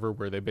or whatever,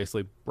 where they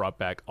basically brought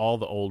back all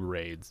the old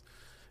raids,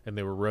 and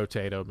they were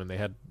rotate them, and they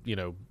had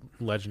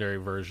legendary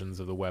versions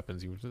of the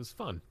weapons. It was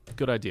fun,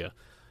 good idea.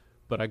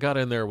 But I got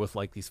in there with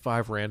like these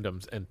 5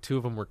 randoms, and 2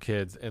 of them were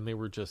kids, and they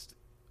were just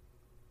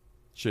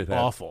Shithead.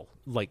 awful.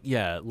 Like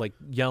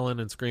yelling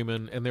and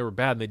screaming, and they were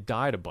bad, and they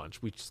died a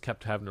bunch. We just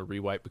kept having to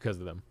rewipe because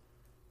of them.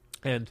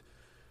 And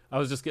I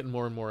was just getting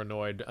more and more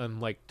annoyed. And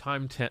like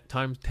time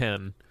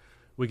 10,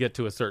 we get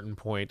to a certain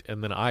point,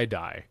 and then I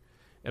die.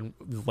 And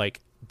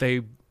like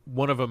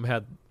one of them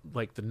had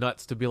like the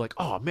nuts to be like,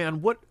 "Oh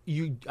man,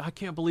 I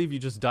can't believe you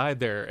just died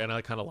there." And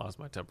I kind of lost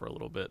my temper a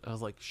little bit. I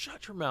was like,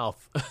 "Shut your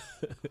mouth."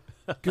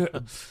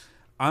 Good.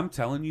 I'm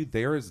telling you,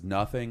 there is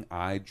nothing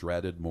I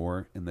dreaded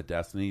more in the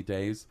Destiny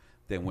days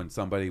than when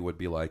somebody would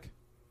be like,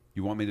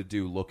 "You want me to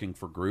do looking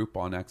for group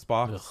on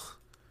Xbox?" Ugh.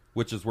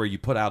 Which is where you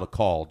put out a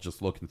call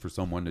just looking for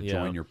someone to Yeah.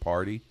 join your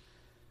party.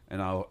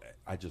 And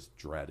I just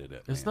dreaded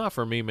it. It's man. not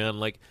for me, man.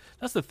 Like,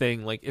 that's the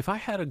thing. Like, if I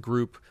had a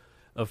group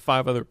of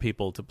 5 other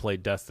people to play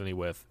Destiny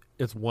with,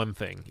 it's one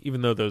thing.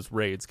 Even though those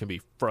raids can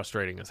be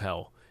frustrating as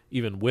hell,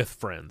 even with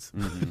friends.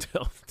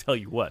 Tell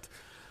you what.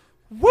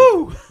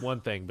 Woo!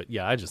 One thing, but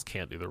yeah, I just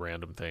can't do the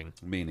random thing.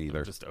 Me neither.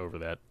 I'm just over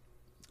that.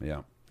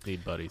 Yeah.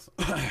 Need buddies.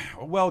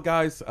 Well,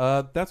 guys,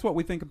 that's what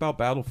we think about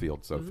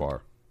Battlefield so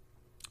far.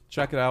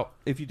 Check it out.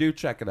 If you do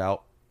check it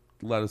out,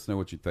 let us know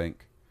what you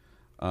think.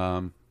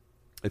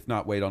 If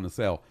not, wait on the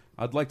sale.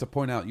 I'd like to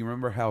point out, you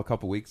remember how a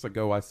couple weeks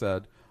ago I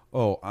said,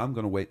 "Oh, I'm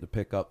going to wait to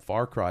pick up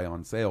Far Cry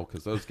on sale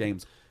because those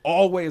games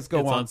always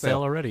go It's on on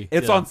sale already.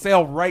 It's Yeah. on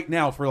sale right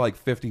now for like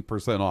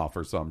 50% off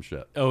or some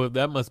shit. Oh,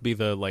 that must be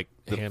the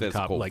hand physical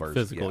cop, like version,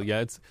 physical. yeah.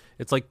 Yeah,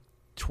 it's like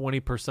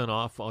 20%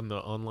 off on the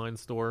online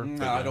store. No,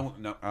 But, I don't.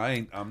 No,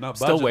 I'm not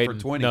Still budgeting waiting.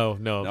 for 20.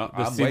 No.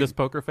 I'm See this waiting.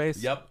 poker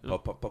face? Yep,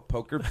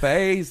 poker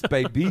face,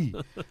 baby.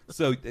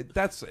 So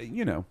that's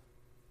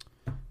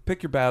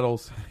pick your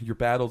battles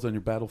and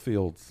your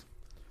battlefields.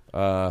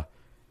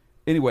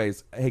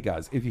 Anyways, hey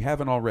guys, if you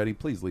haven't already,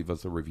 please leave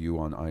us a review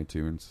on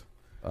iTunes.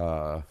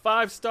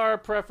 5-star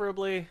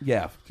preferably.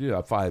 Yeah,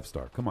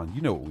 5-star. Come on,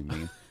 you know what we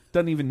mean.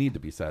 Doesn't even need to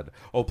be said.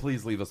 Oh,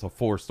 please leave us a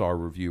 4-star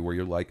review where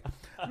you're like,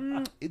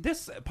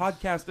 this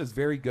podcast is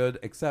very good,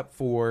 except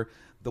for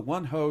the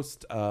one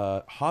host,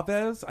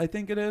 Chavez, I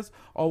think it is,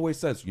 always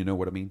says, you know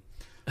what I mean.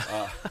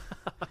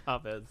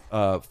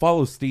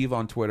 Follow Steve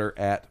on Twitter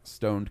at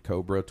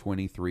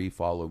StonedCobra23.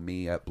 Follow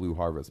me at Blue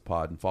Harvest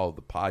Pod, and follow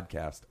the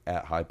podcast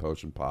at High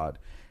Potion Pod.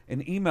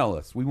 And email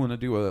us. We want to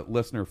do a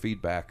listener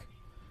feedback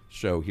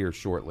show here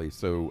shortly.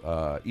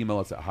 So email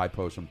us at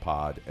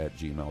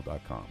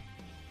highpotionpod@gmail.com.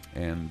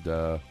 And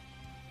we'll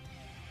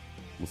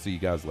see you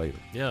guys later.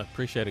 Yeah,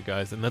 appreciate it,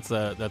 guys. And that's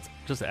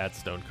just at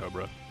Stone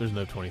Cobra. There's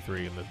no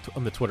 23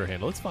 on the Twitter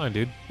handle. It's fine,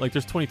 dude. Like,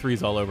 there's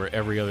 23s all over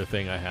every other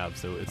thing I have,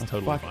 so it's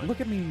totally fine. Look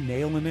at me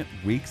nailing it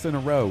weeks in a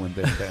row, and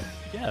then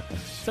yeah,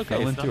 it's okay.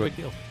 fell It's not into a big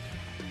it. deal.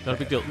 Not a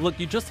big deal. Look,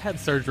 you just had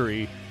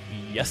surgery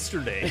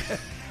yesterday.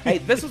 Hey,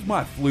 this is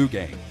my flu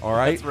game, all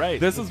right? That's right.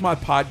 This is my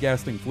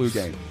podcasting flu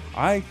game.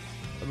 You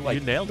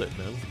nailed it,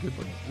 man. It was a good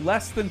one.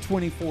 Less than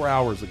 24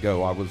 hours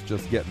ago, I was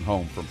just getting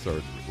home from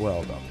surgery.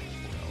 Well done.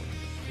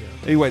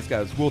 Anyways,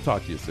 guys, we'll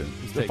talk to you soon.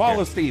 Take Follow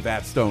care. Steve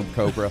at Stone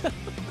Cobra.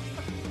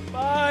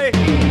 Bye.